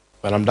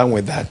 When I'm done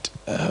with that,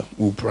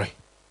 we'll pray.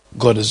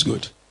 God is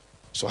good.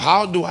 So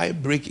how do I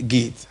break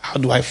gate? How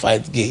do I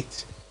fight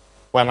gate?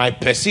 When I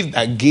perceive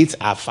that gates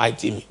are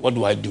fighting me, what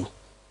do I do?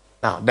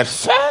 Now, the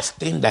first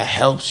thing that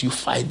helps you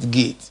fight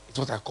gates is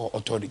what I call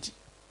authority.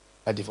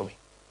 Write it for me.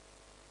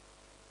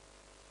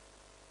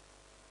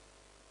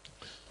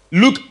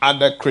 Look at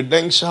the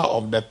credential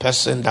of the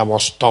person that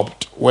was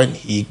stopped when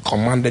he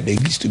commanded the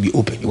gates to be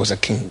open. He was a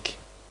king.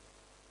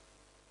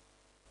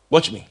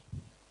 Watch me.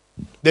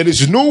 There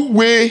is no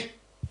way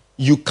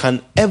you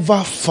can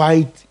ever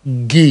fight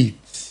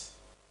gates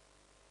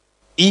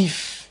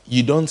if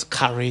you don't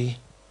carry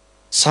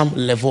some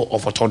level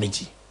of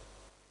authority.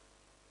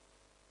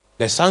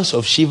 The sons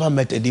of Shiva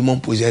met a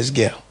demon-possessed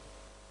girl.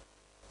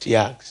 She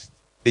asked,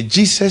 the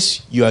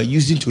Jesus you are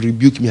using to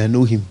rebuke me, I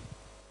know him.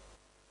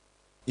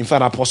 In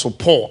fact, Apostle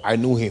Paul, I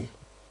know him.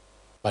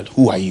 But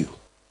who are you?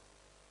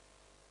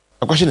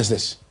 The question is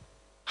this: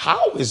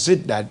 how is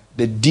it that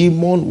the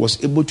demon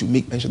was able to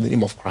make mention of the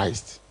name of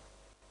Christ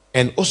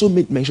and also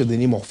make mention of the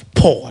name of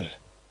Paul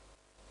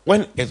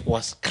when it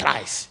was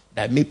Christ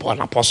that made Paul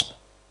an apostle?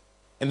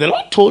 And the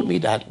Lord told me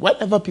that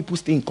whenever people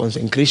stay in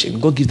consecration,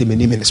 God gives them a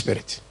name in the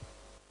spirit.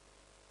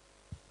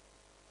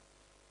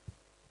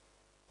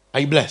 Are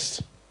you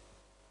blessed?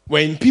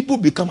 When people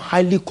become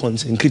highly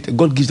consecrated,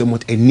 God gives them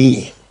what? A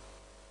name.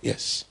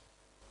 Yes.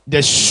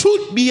 There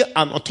should be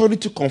an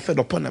authority conferred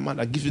upon a man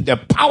that gives you the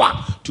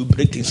power to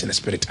break things in the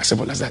spirit. As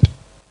simple as that.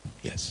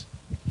 Yes.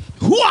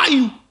 Who are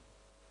you?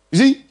 You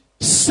see,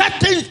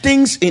 certain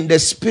things in the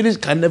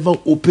spirit can never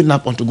open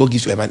up until God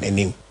gives you a man a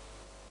name.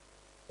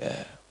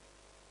 Yeah.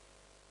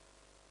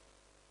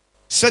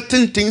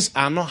 Certain things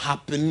are not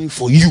happening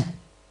for you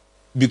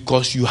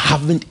because you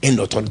haven't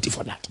any authority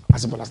for that.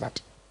 As simple as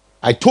that.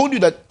 I told you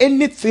that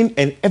anything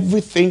and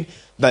everything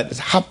that is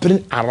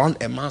happening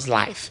around a man's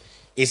life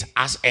is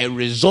as a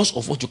result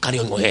of what you carry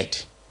on your head.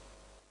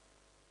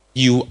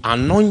 You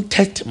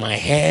anointed my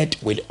head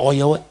with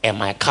oil and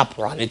my cup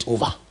ran it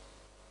over.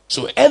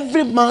 So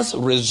every man's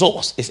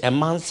resource is a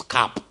man's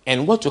cup,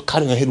 and what you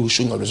carry on your head will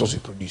show you the results you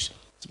produce.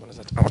 Simple as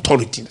that. An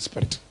authority in the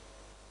spirit.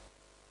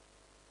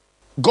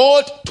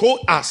 God told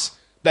us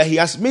that he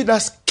has made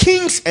us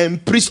kings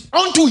and priests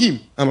unto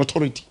him, an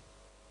authority.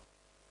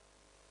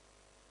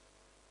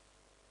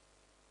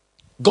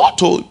 God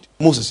told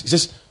Moses, he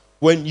says,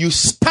 when you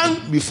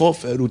stand before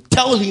Pharaoh,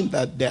 tell him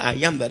that the I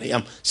am that I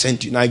am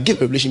sent you. Now I give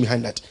a revelation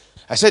behind that.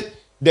 I said,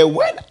 the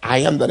word I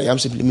am that I am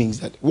simply means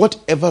that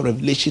whatever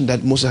revelation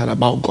that Moses had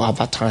about God at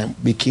that time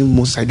became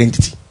Moses'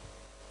 identity.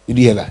 Did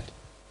you hear that?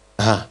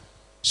 Uh-huh.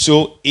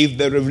 So if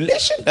the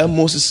revelation that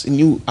Moses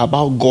knew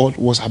about God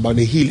was about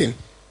the healing,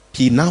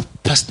 he now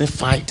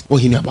personified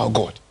what he knew about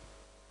God.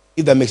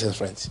 If that makes sense,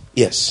 friends.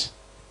 Yes.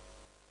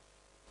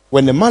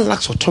 When a man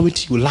lacks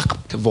authority, you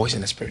lack the voice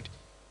in the spirit.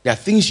 There are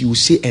things you will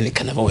say and it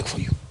can never work for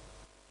you.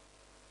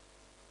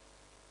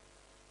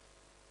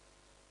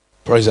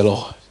 Praise the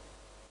Lord.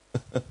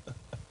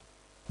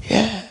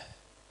 Yeah.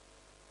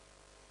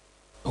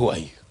 Who are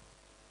you?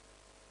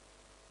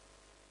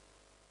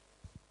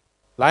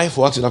 Life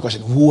will ask you that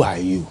question. Who are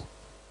you?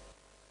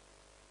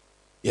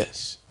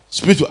 Yes.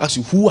 Spirit will ask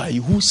you, who are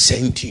you? Who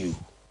sent you?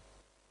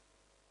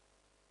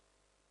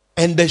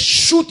 And there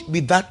should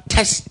be that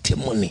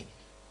testimony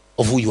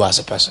of who you are as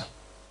a person.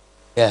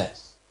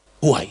 Yes.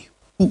 Who are you?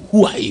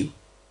 Who are you?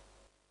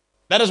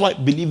 That is why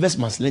believers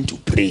must learn to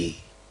pray.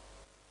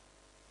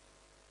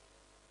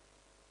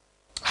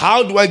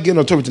 How do I gain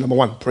authority? Number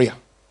one, prayer.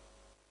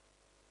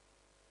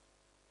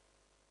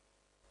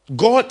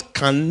 God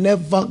can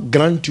never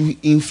grant you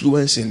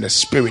influence in the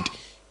spirit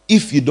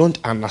if you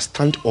don't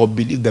understand or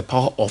believe the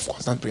power of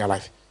constant prayer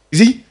life. You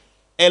see,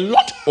 a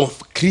lot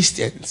of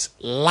Christians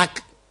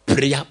lack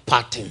prayer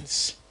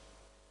patterns.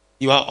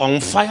 You are on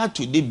fire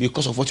today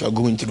because of what you are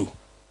going through.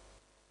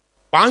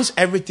 Once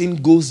everything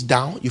goes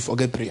down, you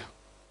forget prayer.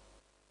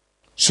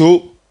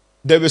 So,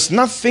 there is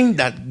nothing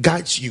that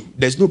guides you.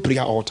 There's no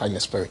prayer altar in the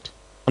spirit.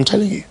 I'm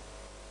telling you.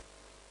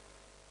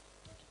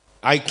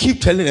 I keep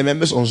telling the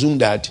members on Zoom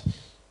that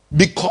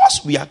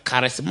because we are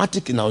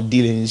charismatic in our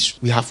dealings,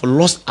 we have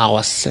lost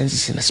our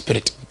senses in the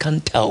spirit. We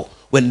can't tell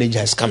when danger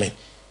is coming.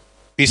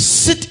 We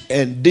sit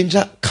and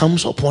danger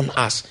comes upon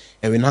us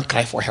and we now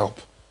cry for help.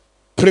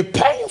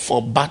 Preparing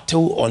for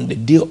battle on the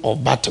day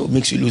of battle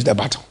makes you lose the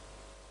battle.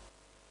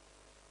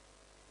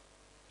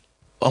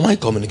 Am I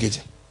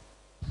communicating?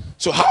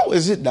 So how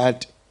is it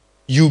that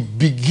you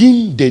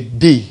begin the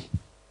day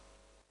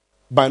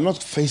by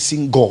not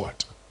facing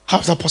God? How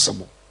is that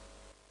possible?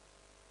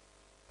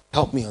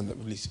 Help me on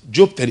that, please.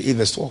 Job 38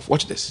 verse 12.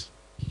 Watch this.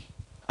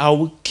 I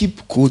will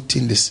keep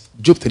quoting this.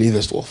 Job 38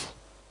 verse 12.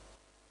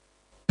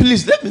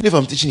 Please, let me know if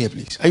I'm teaching here,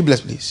 please. Are you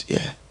blessed, please?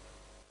 Yeah.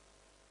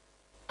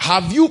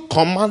 Have you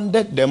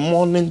commanded the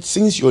morning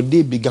since your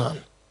day began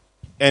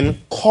and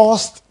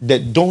caused the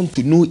dawn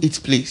to know its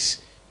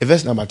place?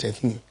 Verse number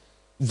 13.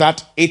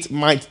 That it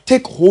might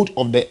take hold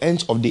of the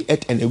ends of the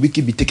earth and the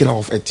wicked be taken out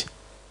of it.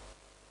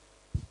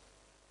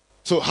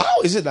 So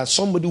how is it that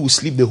somebody will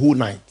sleep the whole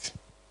night?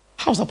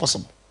 How is that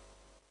possible?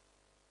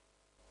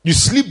 You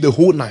sleep the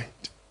whole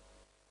night.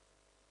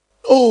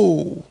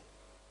 Oh.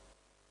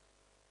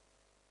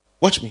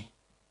 Watch me.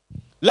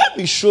 Let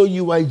me show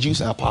you why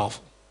Jews are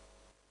powerful.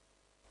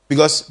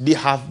 Because they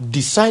have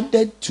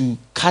decided to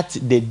cut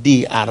the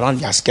day around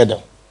their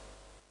schedule.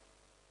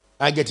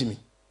 I get me.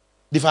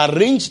 They've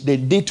arranged the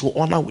day to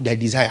honor their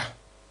desire.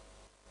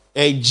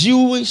 A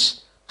Jewish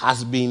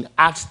has been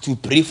asked to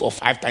pray for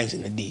 5 times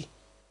in a day.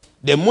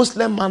 The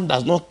Muslim man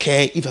does not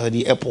care if at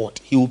the airport.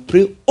 He will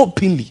pray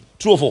openly.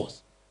 True or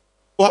false?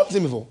 What happened to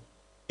me before?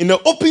 In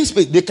the open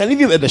space, they can leave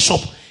him at the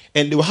shop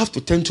and they will have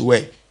to turn to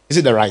where? Is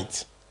it the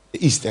right?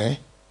 The east, eh?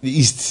 The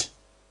east.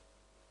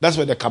 That's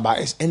where the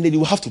Kaaba is. And then they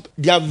will have to.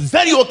 They are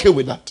very okay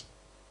with that.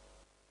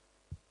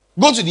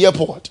 Go to the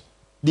airport.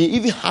 They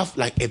even have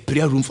like a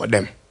prayer room for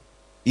them.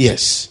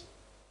 Yes.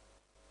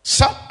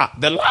 So,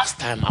 the last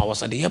time I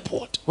was at the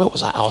airport, where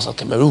was I? I was at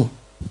Cameroon.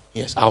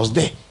 Yes, I was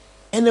there.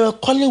 And they were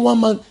calling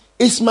one man,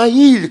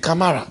 Ismail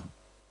Kamara.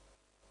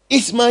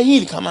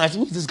 Ismail Kamara.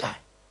 Who is this guy?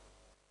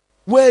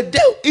 Well,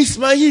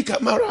 Ismail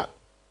Kamara.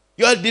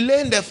 You are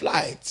delaying the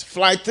flight.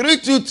 Flight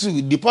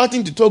 322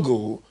 departing to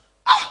Togo.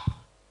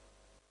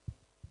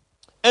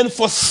 And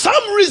for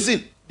some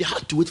reason, they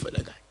had to wait for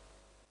the guy.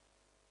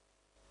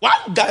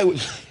 One guy will.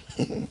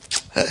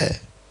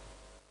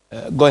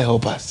 God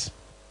help us.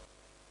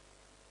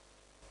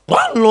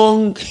 One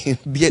long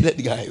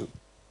bearded guy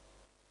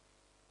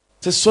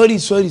said, sorry.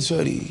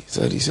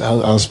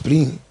 I'll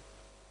spring.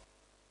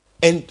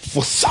 And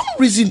for some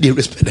reason, they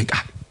respect the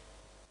guy.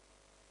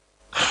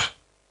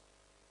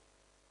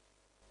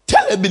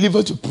 Tell a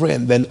believer to pray,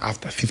 and then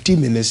after 15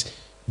 minutes,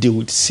 they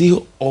would say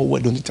all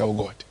what don't tell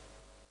God.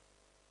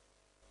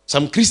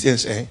 Some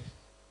Christians,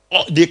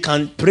 they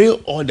can pray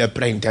all their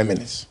prayer in 10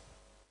 minutes.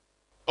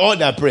 All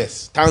their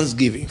prayers,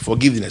 thanksgiving,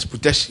 forgiveness,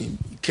 protection,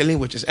 killing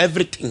witches,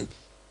 everything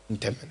in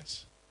 10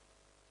 minutes.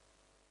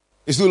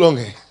 It's too long.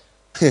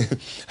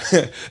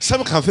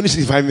 Some can finish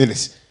in 5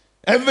 minutes.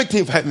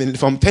 Everything 5 minutes,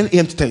 from 10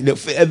 a.m. to 10,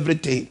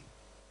 everything.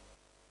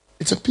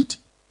 It's a pity.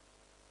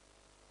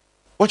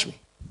 Watch me.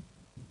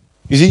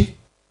 You see?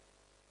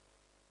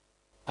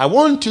 I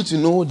want you to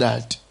know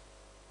that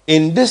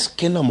in this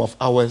kingdom of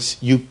ours,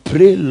 you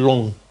pray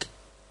long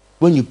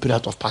when you pray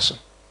out of passion.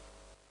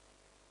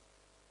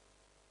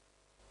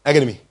 Are you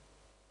getting me?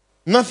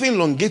 Nothing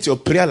elongates your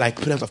prayer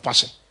like prayer out of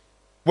passion.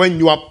 When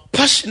you are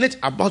passionate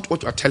about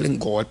what you are telling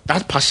God,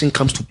 that passion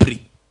comes to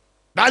pray.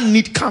 That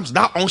need comes,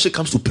 that unction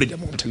comes to pray.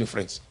 I'm telling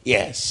friends.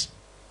 Yes.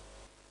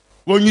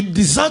 When you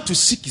desire to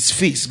seek his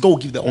face, God will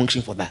give the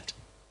unction for that.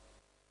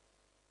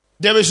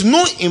 There is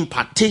no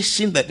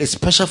impartation that is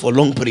special for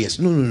long prayers.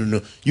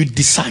 No. You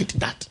decide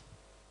that.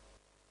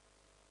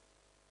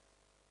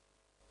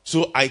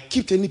 So I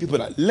keep telling people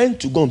that learn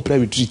to go on prayer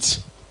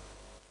retreats.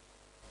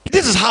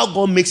 This is how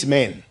God makes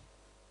men.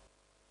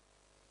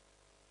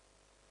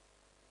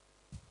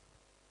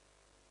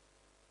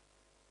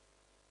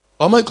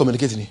 Or am I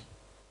communicating?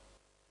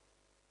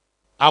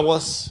 I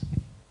was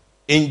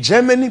in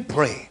Germany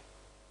praying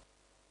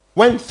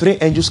when 3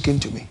 angels came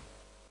to me.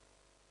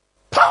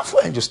 Powerful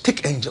angels,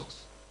 thick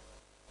angels.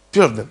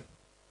 3 of them.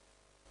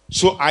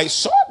 So I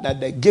saw that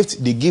the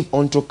gift they give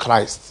unto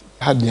Christ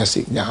had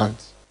in their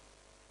hands.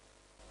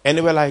 And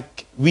they were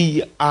like,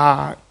 we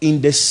are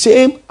in the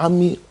same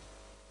army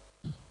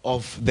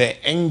of the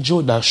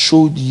angel that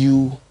showed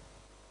you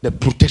the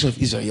protection of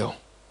Israel.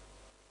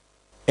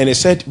 And he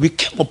said, we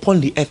came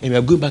upon the earth and we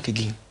are going back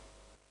again.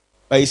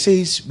 But he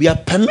says, we are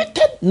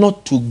permitted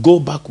not to go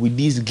back with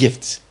these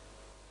gifts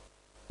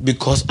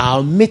because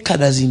our maker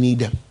doesn't need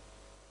them.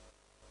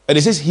 And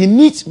he says, he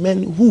needs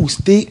men who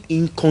stay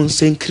in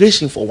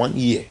consecration for 1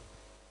 year.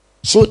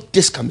 So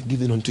this can be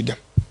given unto them.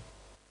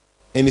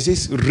 And he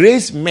says,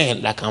 raise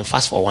men that can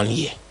fast for 1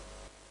 year.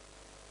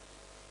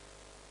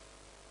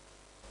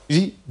 You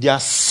see, there are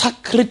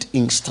sacred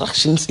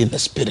instructions in the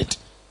spirit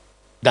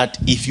that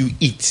if you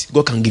eat,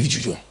 God can give it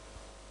to you.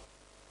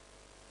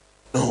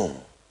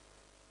 No.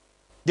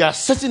 There are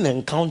certain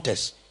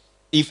encounters.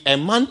 If a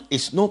man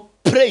is not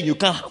praying, you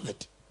can't have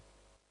it.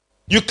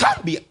 You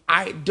can't be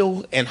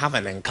idle and have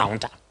an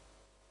encounter.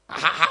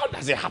 How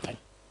does it happen?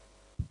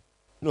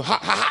 No,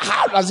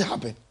 how does it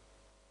happen?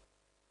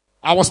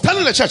 I was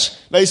telling the church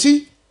that, you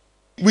see,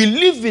 we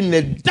live in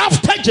a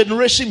daft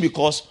generation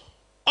because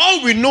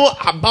all we know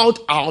about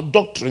our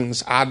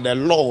doctrines are the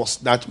laws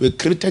that were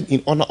created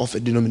in honor of a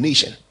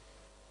denomination,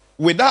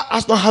 without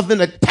us not having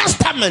a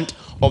testament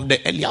of the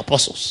early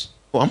apostles.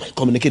 Oh, am I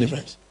communicating,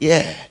 friends?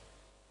 Yeah.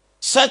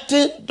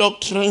 Certain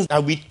doctrines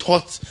that we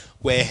thought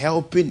were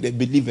helping the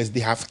believers,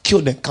 they have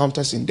killed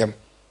encounters in them.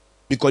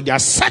 Because there are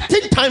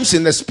certain times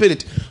in the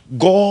spirit,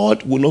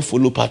 God will not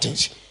follow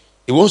patterns.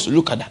 He wants to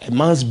look at that. A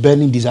man's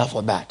burning desire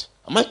for that.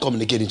 Am I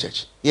communicating,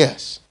 church?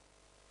 Yes.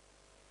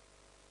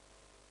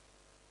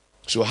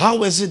 So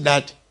how is it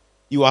that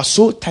you are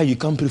so tired you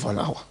can't pray for an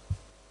hour?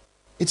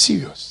 It's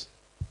serious.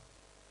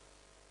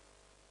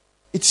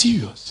 It's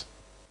serious.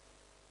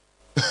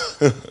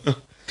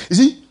 You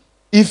see,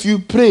 if you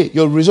pray,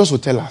 your results will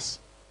tell us.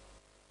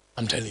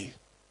 I'm telling you.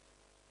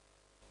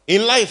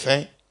 In life,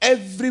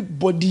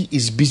 everybody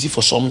is busy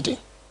for something.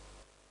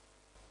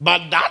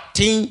 But that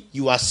thing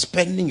you are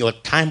spending your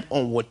time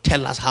on will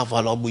tell us how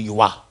valuable you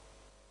are.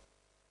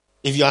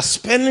 If you are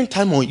spending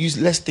time on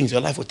useless things, your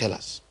life will tell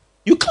us.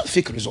 You can't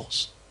fake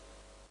results.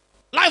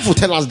 Life will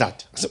tell us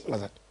that. As simple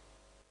as that.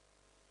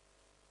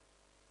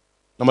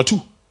 Number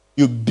 2,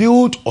 you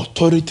build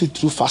authority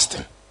through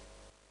fasting.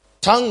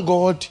 Thank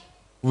God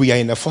we are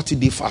in a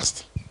 40-day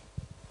fast.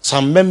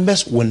 Some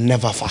members will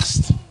never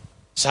fast.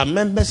 Some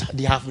members,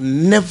 they have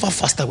never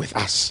fasted with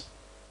us.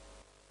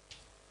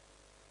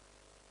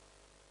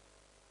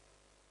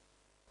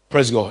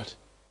 Praise God.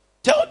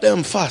 Tell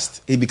them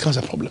fast, it becomes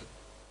a problem.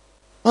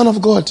 Man of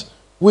God,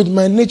 with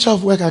my nature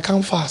of work, I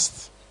can't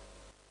fast.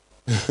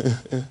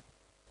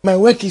 My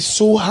work is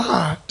so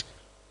hard.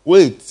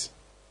 Wait.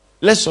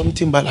 Let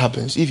something bad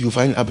happen if you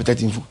find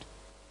appetite in food.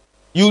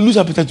 You lose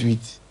appetite to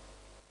eat.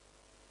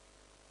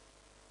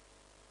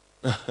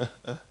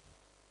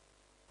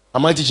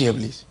 Am I teaching you,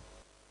 please?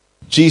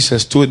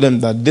 Jesus told them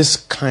that this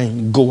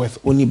kind goeth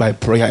only by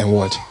prayer and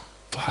what?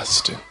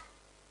 Fasting.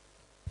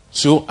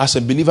 So as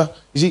a believer,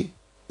 you see,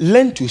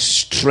 learn to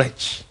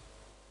stretch.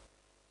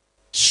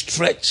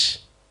 Stretch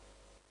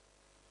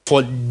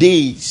for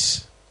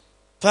days.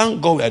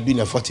 Thank God we are doing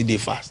a 40-day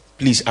fast.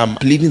 Please, I'm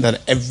pleading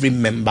that every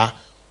member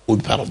will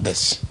be part of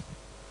this.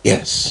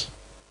 Yes.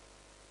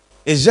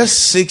 It's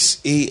just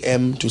 6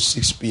 a.m. to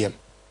 6 p.m.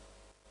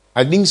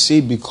 I didn't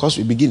say because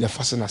we begin the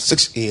fasting at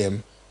 6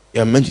 a.m.,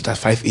 you are meant to it at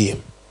 5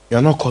 a.m. You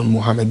are not called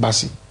Muhammad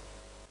Basi.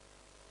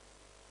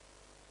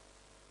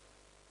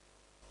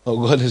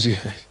 Oh, God is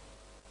good.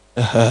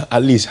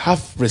 At least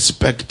have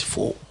respect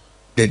for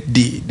the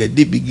day. The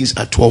day begins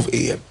at 12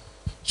 a.m.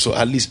 So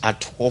at least at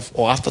 12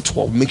 or after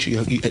 12, make sure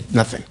you eat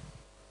nothing.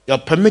 You are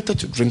permitted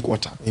to drink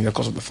water in the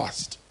course of the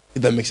fast,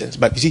 if that makes sense.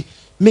 But you see,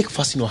 make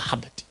fasting your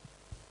habit.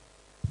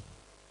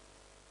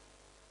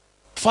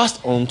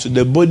 Fast until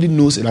the body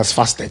knows it has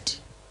fasted.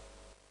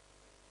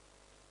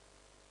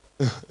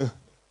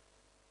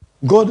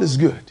 God is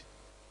good.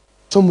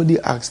 Somebody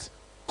asked,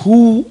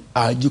 who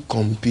are you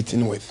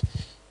competing with?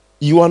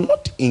 You are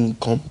not in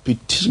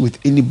competition with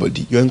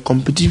anybody. You are in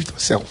competition with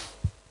yourself.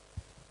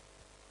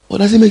 Well,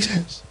 does it make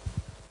sense?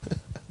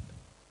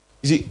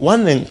 You see,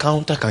 one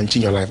encounter can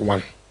change your life.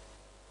 One.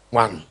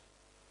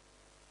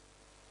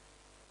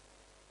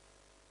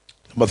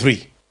 Number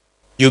 3,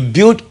 you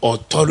build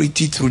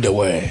authority through the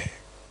word.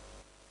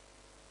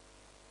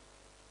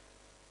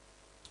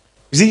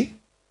 You see,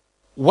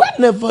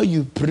 whenever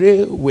you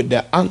pray with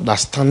the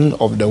understanding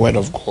of the word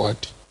of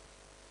God,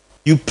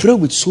 you pray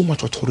with so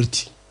much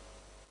authority.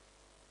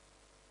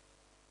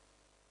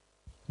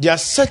 There are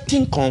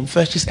certain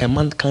confessions a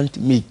man can't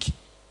make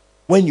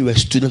when you are a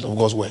student of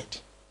God's word.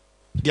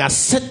 There are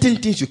certain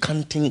things you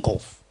can't think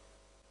of.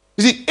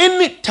 You see,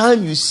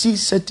 anytime you see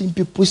certain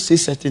people say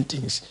certain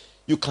things,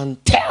 you can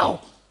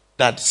tell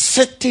that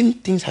certain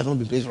things have not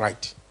been placed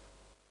right.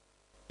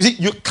 You see,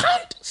 you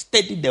can't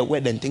study the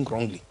word and think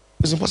wrongly.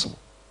 It's impossible.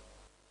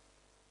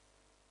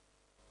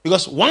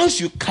 Because once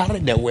you carry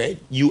the word,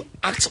 you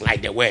act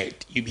like the word.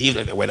 You behave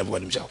like the word of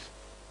God himself.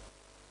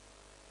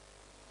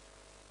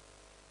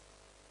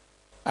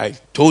 I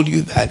told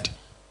you that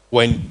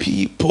when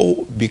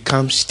people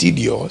become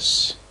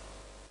studious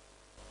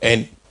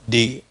and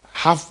they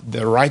have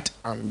the right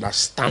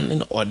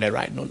understanding or the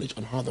right knowledge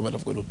on how the word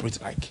of God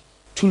operates, like,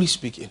 truly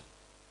speaking,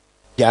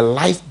 their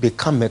life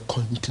become a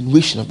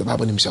continuation of the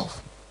Bible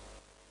himself.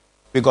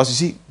 Because you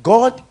see,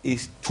 God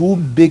is too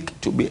big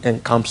to be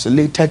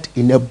encapsulated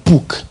in a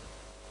book.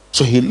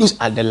 So he looks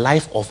at the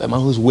life of a man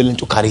who is willing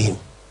to carry him.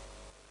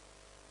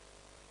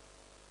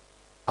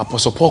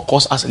 Apostle Paul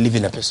calls us a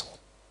living epistle.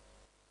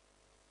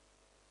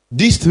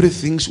 These 3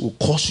 things will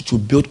cause you to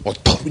build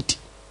authority.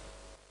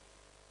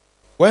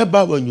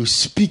 Whereby when you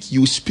speak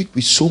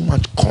with so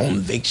much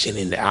conviction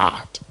in the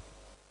heart.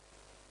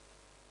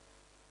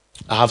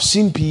 I have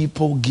seen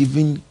people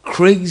giving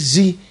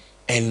crazy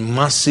and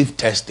massive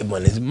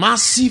testimonies.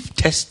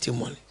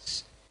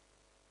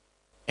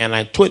 And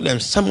I told them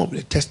some of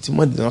the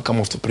testimonies did not come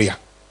after prayer.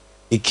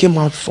 It came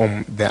out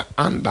from the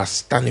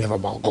understanding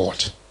about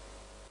God.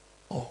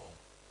 Oh.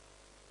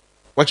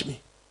 Watch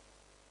me.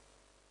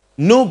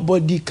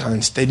 Nobody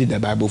can study the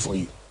Bible for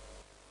you.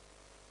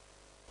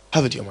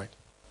 Have it in your mind.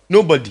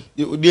 Nobody.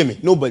 You hear me?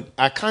 Nobody.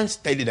 I can't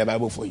study the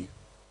Bible for you.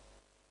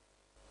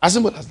 As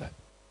simple as that.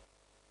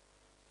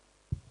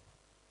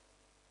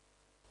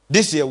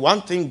 This year,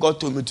 one thing God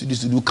told me to do is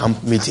to do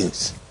camp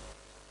meetings.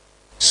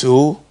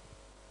 So,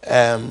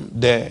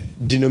 the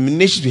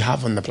denominations we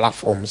have on the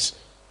platforms,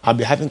 I'll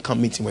be having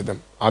camp meeting with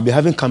them. I'll be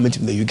having camp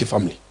meeting with the UK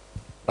family.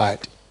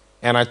 Right?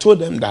 And I told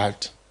them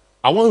that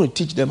I want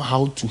to teach them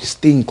how to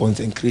stay in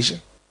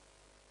consecration.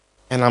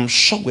 And I'm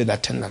shocked with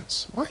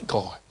attendance. My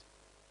God.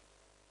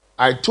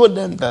 I told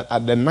them that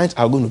at the night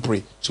I'm going to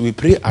pray. So we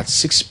pray at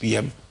 6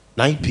 p.m.,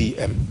 9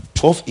 p.m.,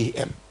 12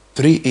 a.m.,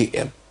 3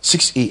 a.m.,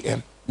 6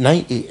 a.m.,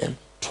 9 a.m.,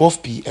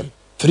 12 p.m.,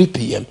 3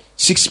 p.m.,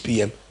 6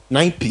 p.m.,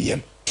 9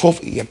 p.m.,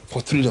 12 a.m.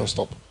 for 3 days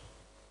non-stop.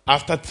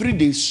 After 3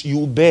 days,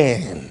 you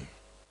burn.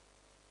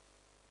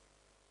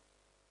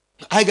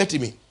 I get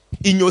me.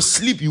 In your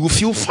sleep, you will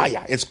feel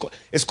fire. It's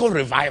called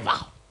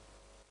revival.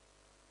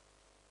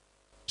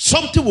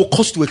 Something will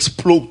cause to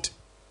explode.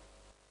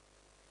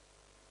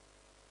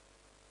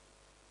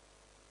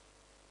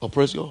 Oh,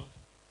 praise God.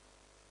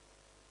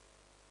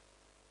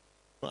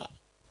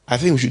 I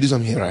think we should do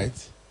something here,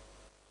 right?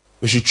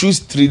 We should choose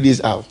 3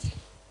 days out.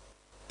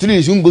 3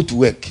 days, you won't go to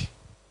work.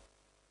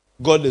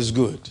 God is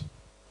good.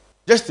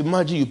 Just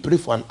imagine you pray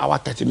for an hour,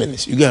 30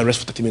 minutes. You go and rest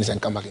for 30 minutes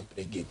and come back and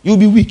pray again. You'll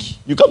be weak.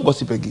 You can't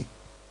gossip again.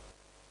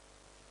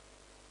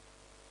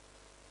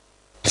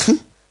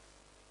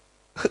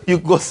 You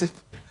gossip.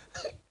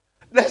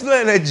 There's no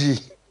energy.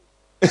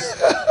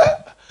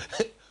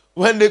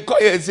 When they call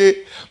you and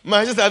say,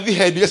 "My sister, have you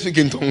heard? You just speak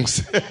in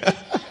tongues."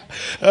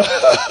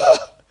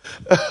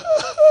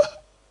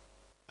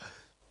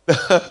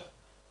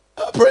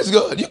 Praise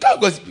God. You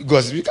can't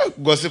gossip. You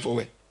can't gossip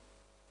away.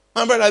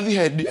 My brother, have you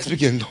heard? You just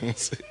speak in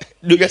tongues.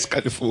 You just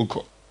carry full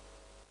call.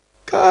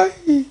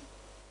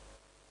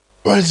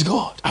 Where is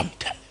God? I'm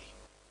telling you.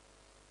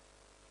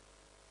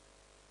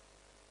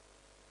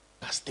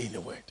 Now stay in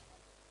the word.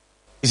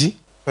 You see,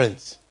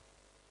 friends,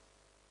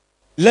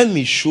 let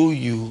me show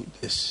you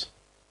this.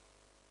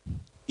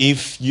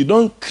 If you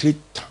don't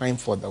create time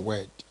for the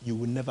word, you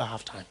will never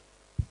have time.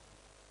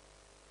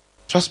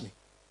 Trust me.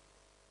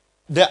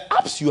 The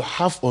apps you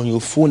have on your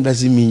phone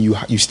doesn't mean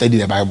you study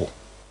the Bible.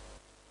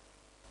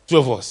 Two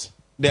of us.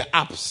 The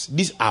apps,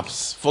 these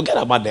apps, forget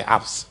about the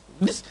apps.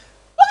 This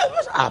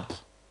app.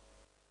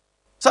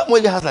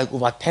 Somebody has like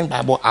over 10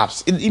 Bible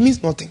apps. It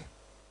means nothing.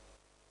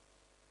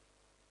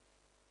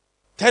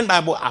 10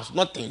 Bible apps,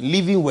 nothing.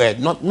 Living word,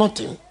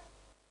 nothing.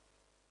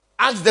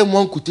 Ask them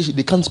one quotation,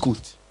 they can't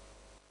quote.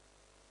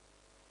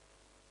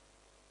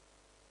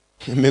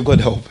 May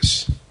God help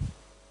us.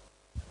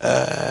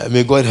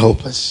 May God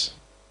help us.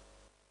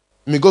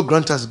 May God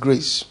grant us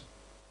grace.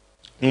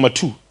 Number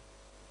 2,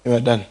 we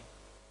are done.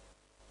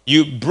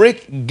 You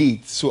break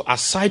gates, so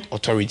aside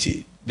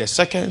authority, the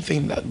second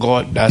thing that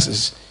God does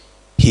is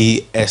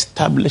He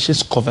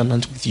establishes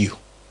covenant with you.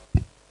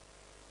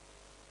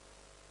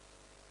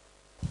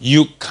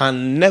 You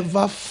can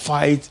never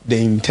fight the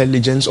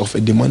intelligence of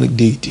a demonic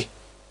deity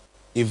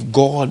if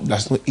God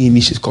does not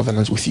initiate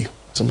covenant with you.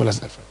 Simple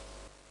as that, friend.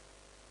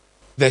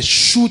 There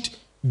should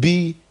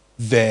be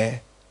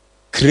the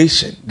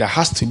creation. There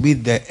has to be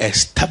the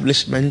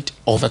establishment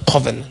of a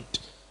covenant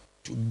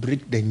to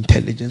break the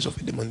intelligence of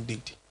a demonic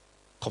deity.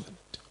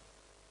 Covenant.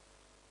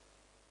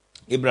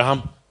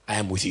 Abraham, I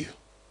am with you.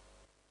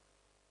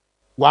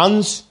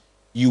 Once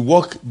you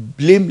walk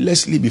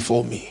blamelessly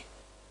before me,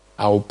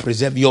 I will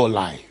preserve your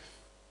life.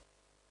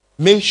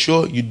 Make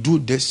sure you do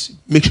this.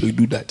 Make sure you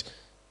do that.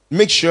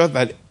 Make sure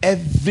that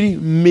every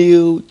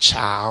male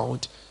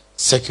child,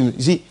 you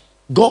see,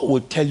 God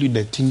will tell you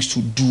the things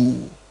to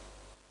do.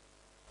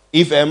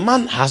 If a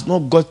man has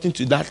not gotten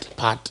to that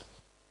part,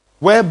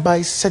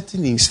 whereby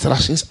certain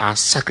instructions are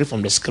sacred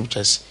from the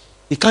scriptures,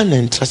 he can't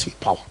entrust with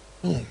power.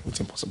 It's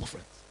impossible,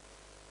 friends.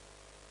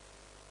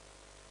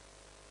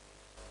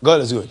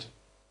 God is good.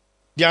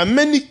 There are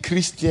many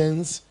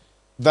Christians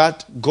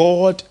that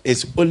God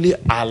is only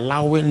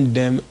allowing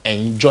them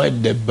enjoy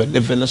the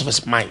benevolence of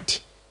His mind,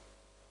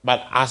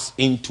 but as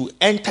in to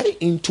enter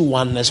into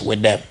oneness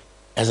with them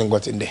hasn't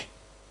gotten there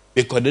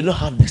because they don't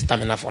have the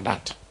stamina for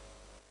that.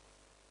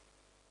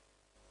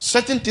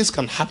 Certain things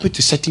can happen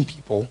to certain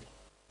people,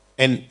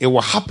 and it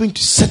will happen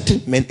to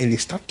certain men, and they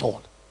stand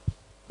tall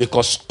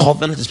because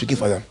covenant is speaking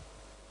for them.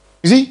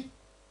 You see,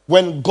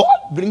 when God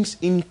brings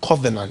in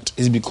covenant,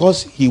 it's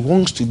because He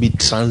wants to be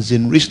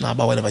transgenerational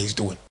about whatever He's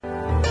doing.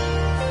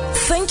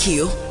 Thank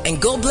you,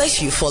 and God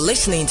bless you for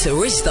listening to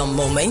Wisdom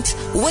Moment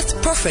with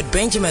Prophet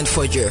Benjamin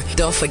Fodjo.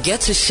 Don't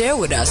forget to share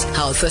with us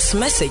how this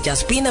message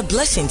has been a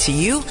blessing to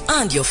you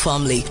and your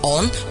family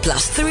on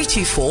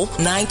 +324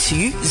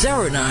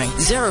 9209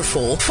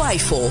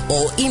 0454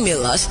 or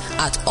email us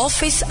at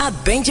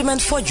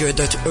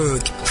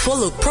office@benjaminfodjo.org.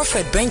 Follow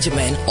Prophet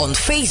Benjamin on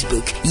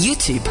Facebook,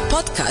 YouTube,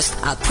 podcast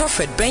at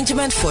Prophet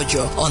Benjamin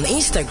Fodjo. On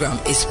Instagram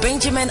is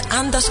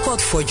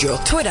Benjamin_Fodjo.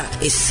 Twitter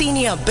is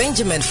Senior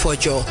Benjamin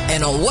Fodjo,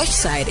 and on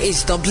website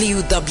is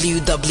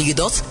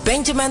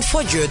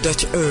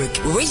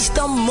www.benjaminfodjo.org.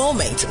 Wisdom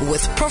Moment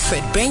with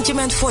Prophet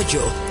Benjamin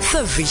Fodjo.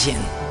 The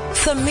vision,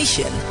 the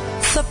mission,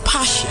 the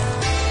passion.